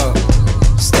 get up,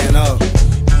 stand up,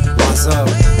 rise up,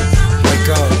 wake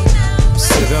up,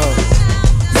 sit up,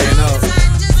 man up.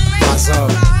 Rise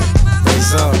up,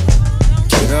 raise up,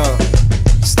 get up,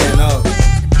 stand up,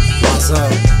 rise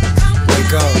up,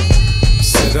 wake up,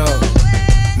 sit up,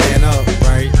 man up.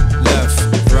 Right, left,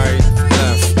 right,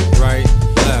 left, right,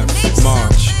 left,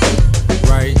 march.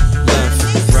 Right, left,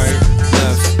 right,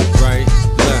 left, right,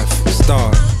 left,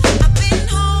 start.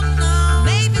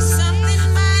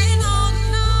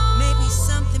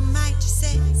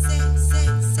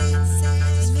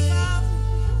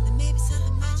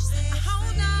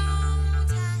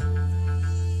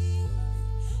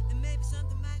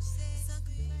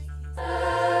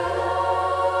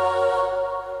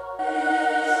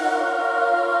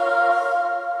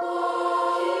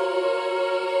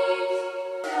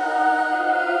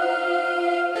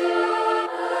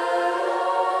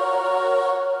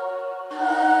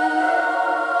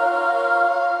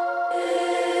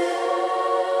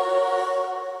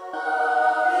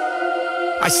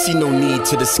 I see no need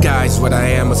to disguise what I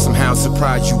am or somehow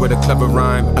surprise you with a clever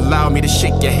rhyme. Allow me to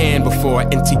shake your hand before I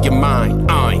enter your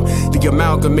mind. I'm the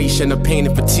amalgamation of pain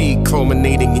and fatigue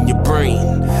culminating in your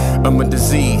brain. I'm a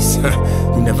disease,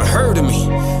 you never heard of me.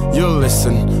 You'll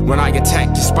listen when I attack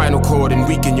your spinal cord and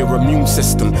weaken your immune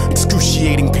system.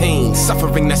 Excruciating pain,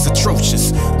 suffering that's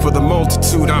atrocious. For the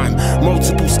multitude, I'm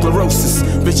multiple sclerosis.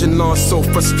 Vision loss so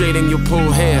frustrating you'll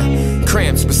pull hair.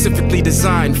 Cramps specifically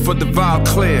designed for the vile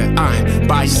clear. I'm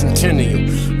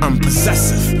bicentennial, I'm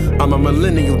possessive. I'm a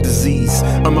millennial disease,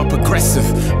 I'm a progressive.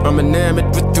 I'm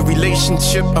enamored with the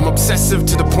relationship. I'm obsessive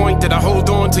to the point that I hold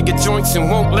on to your joints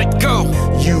and won't let go.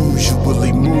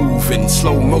 Usually move in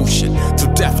slow motion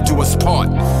till death do us part.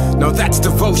 Now that's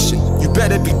devotion. You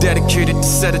better be dedicated to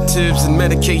sedatives and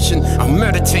medication. I'll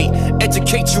meditate,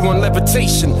 educate you on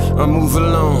levitation. I move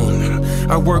alone,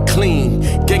 I work clean.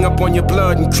 Gang up on your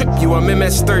blood and trip you, I'm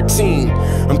MS-13.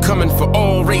 I'm coming for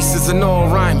all races and all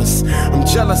rhymers. I'm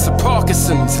jealous of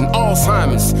Parkinson's and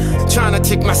Alzheimer's. Trying to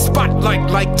take my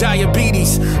spotlight like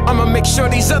diabetes. I'ma make sure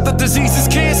these other diseases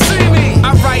can't see me.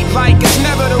 I write like it's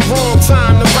never the wrong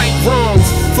time to right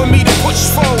wrongs. for me to push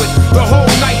forward the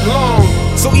whole night long.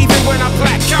 So even when I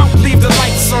black out, leave the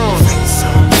lights on.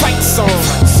 Fight song,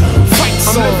 fight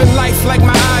song. I'm living life like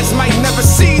my eyes might never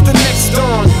see the next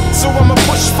dawn. So I'ma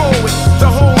push forward the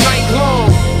whole night long.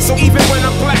 So even when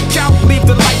I black out, leave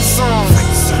the lights on.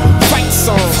 Fight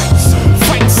song,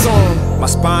 fight song. My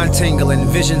spine tingling,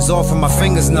 visions off and my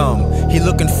fingers numb. He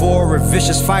looking for a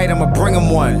vicious fight, I'ma bring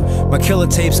him one. My killer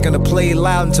tape's gonna play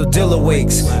loud until Dilla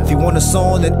wakes. If he want a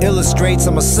song that illustrates,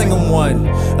 I'ma sing him one.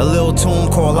 A little tune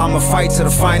called I'ma fight to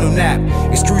the final nap.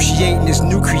 Excruciating this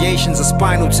new creation's a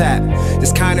spinal tap.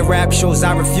 This kind of rap shows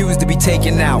I refuse to be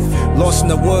taken out. Lost in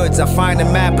the woods, I find a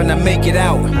map and I make it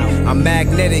out. I'm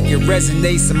magnetic, it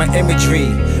resonates in my imagery.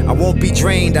 I won't be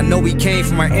drained, I know we came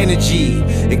from my energy.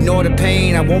 Ignore the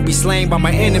pain, I won't be slain by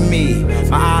my enemy.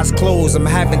 My eyes closed, I'm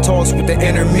having talks with the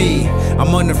inner me.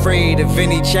 I'm unafraid of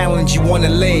any challenge you wanna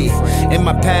lay. In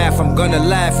my path, I'm gonna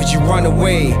laugh as you run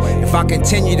away. If I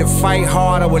continue to fight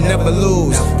hard, I will never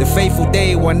lose. The fateful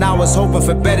day when I was hoping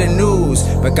for better news,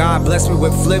 but God blessed me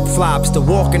with flip-flops to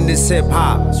walk in this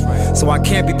hip-hop. So I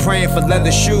can't be praying for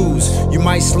leather shoes. You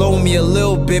might slow me a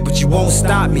little bit, but you won't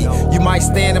stop me. You might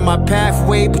stand in my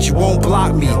pathway, but you won't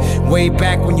block me. Way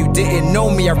back when you didn't know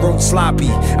me, I wrote sloppy.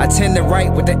 I tend to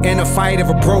write with the inner fight of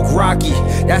a broke Rocky.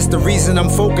 That's the reason I'm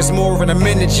focused more when I'm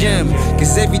in the gym,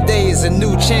 cause every day is a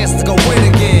new chance to go win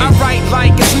again. I write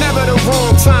like it's never the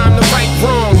wrong time to right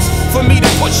wrongs, for me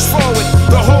to push forward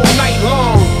the whole night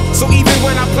long. So even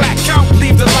when I black out,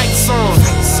 leave the lights on.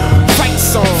 Fight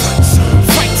song,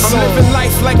 fight song. I'm living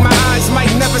life like my eyes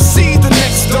might never see the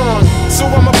next dawn. So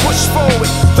I'ma push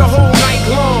forward the whole night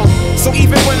long. So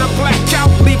even when I black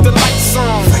out, leave the lights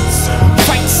on.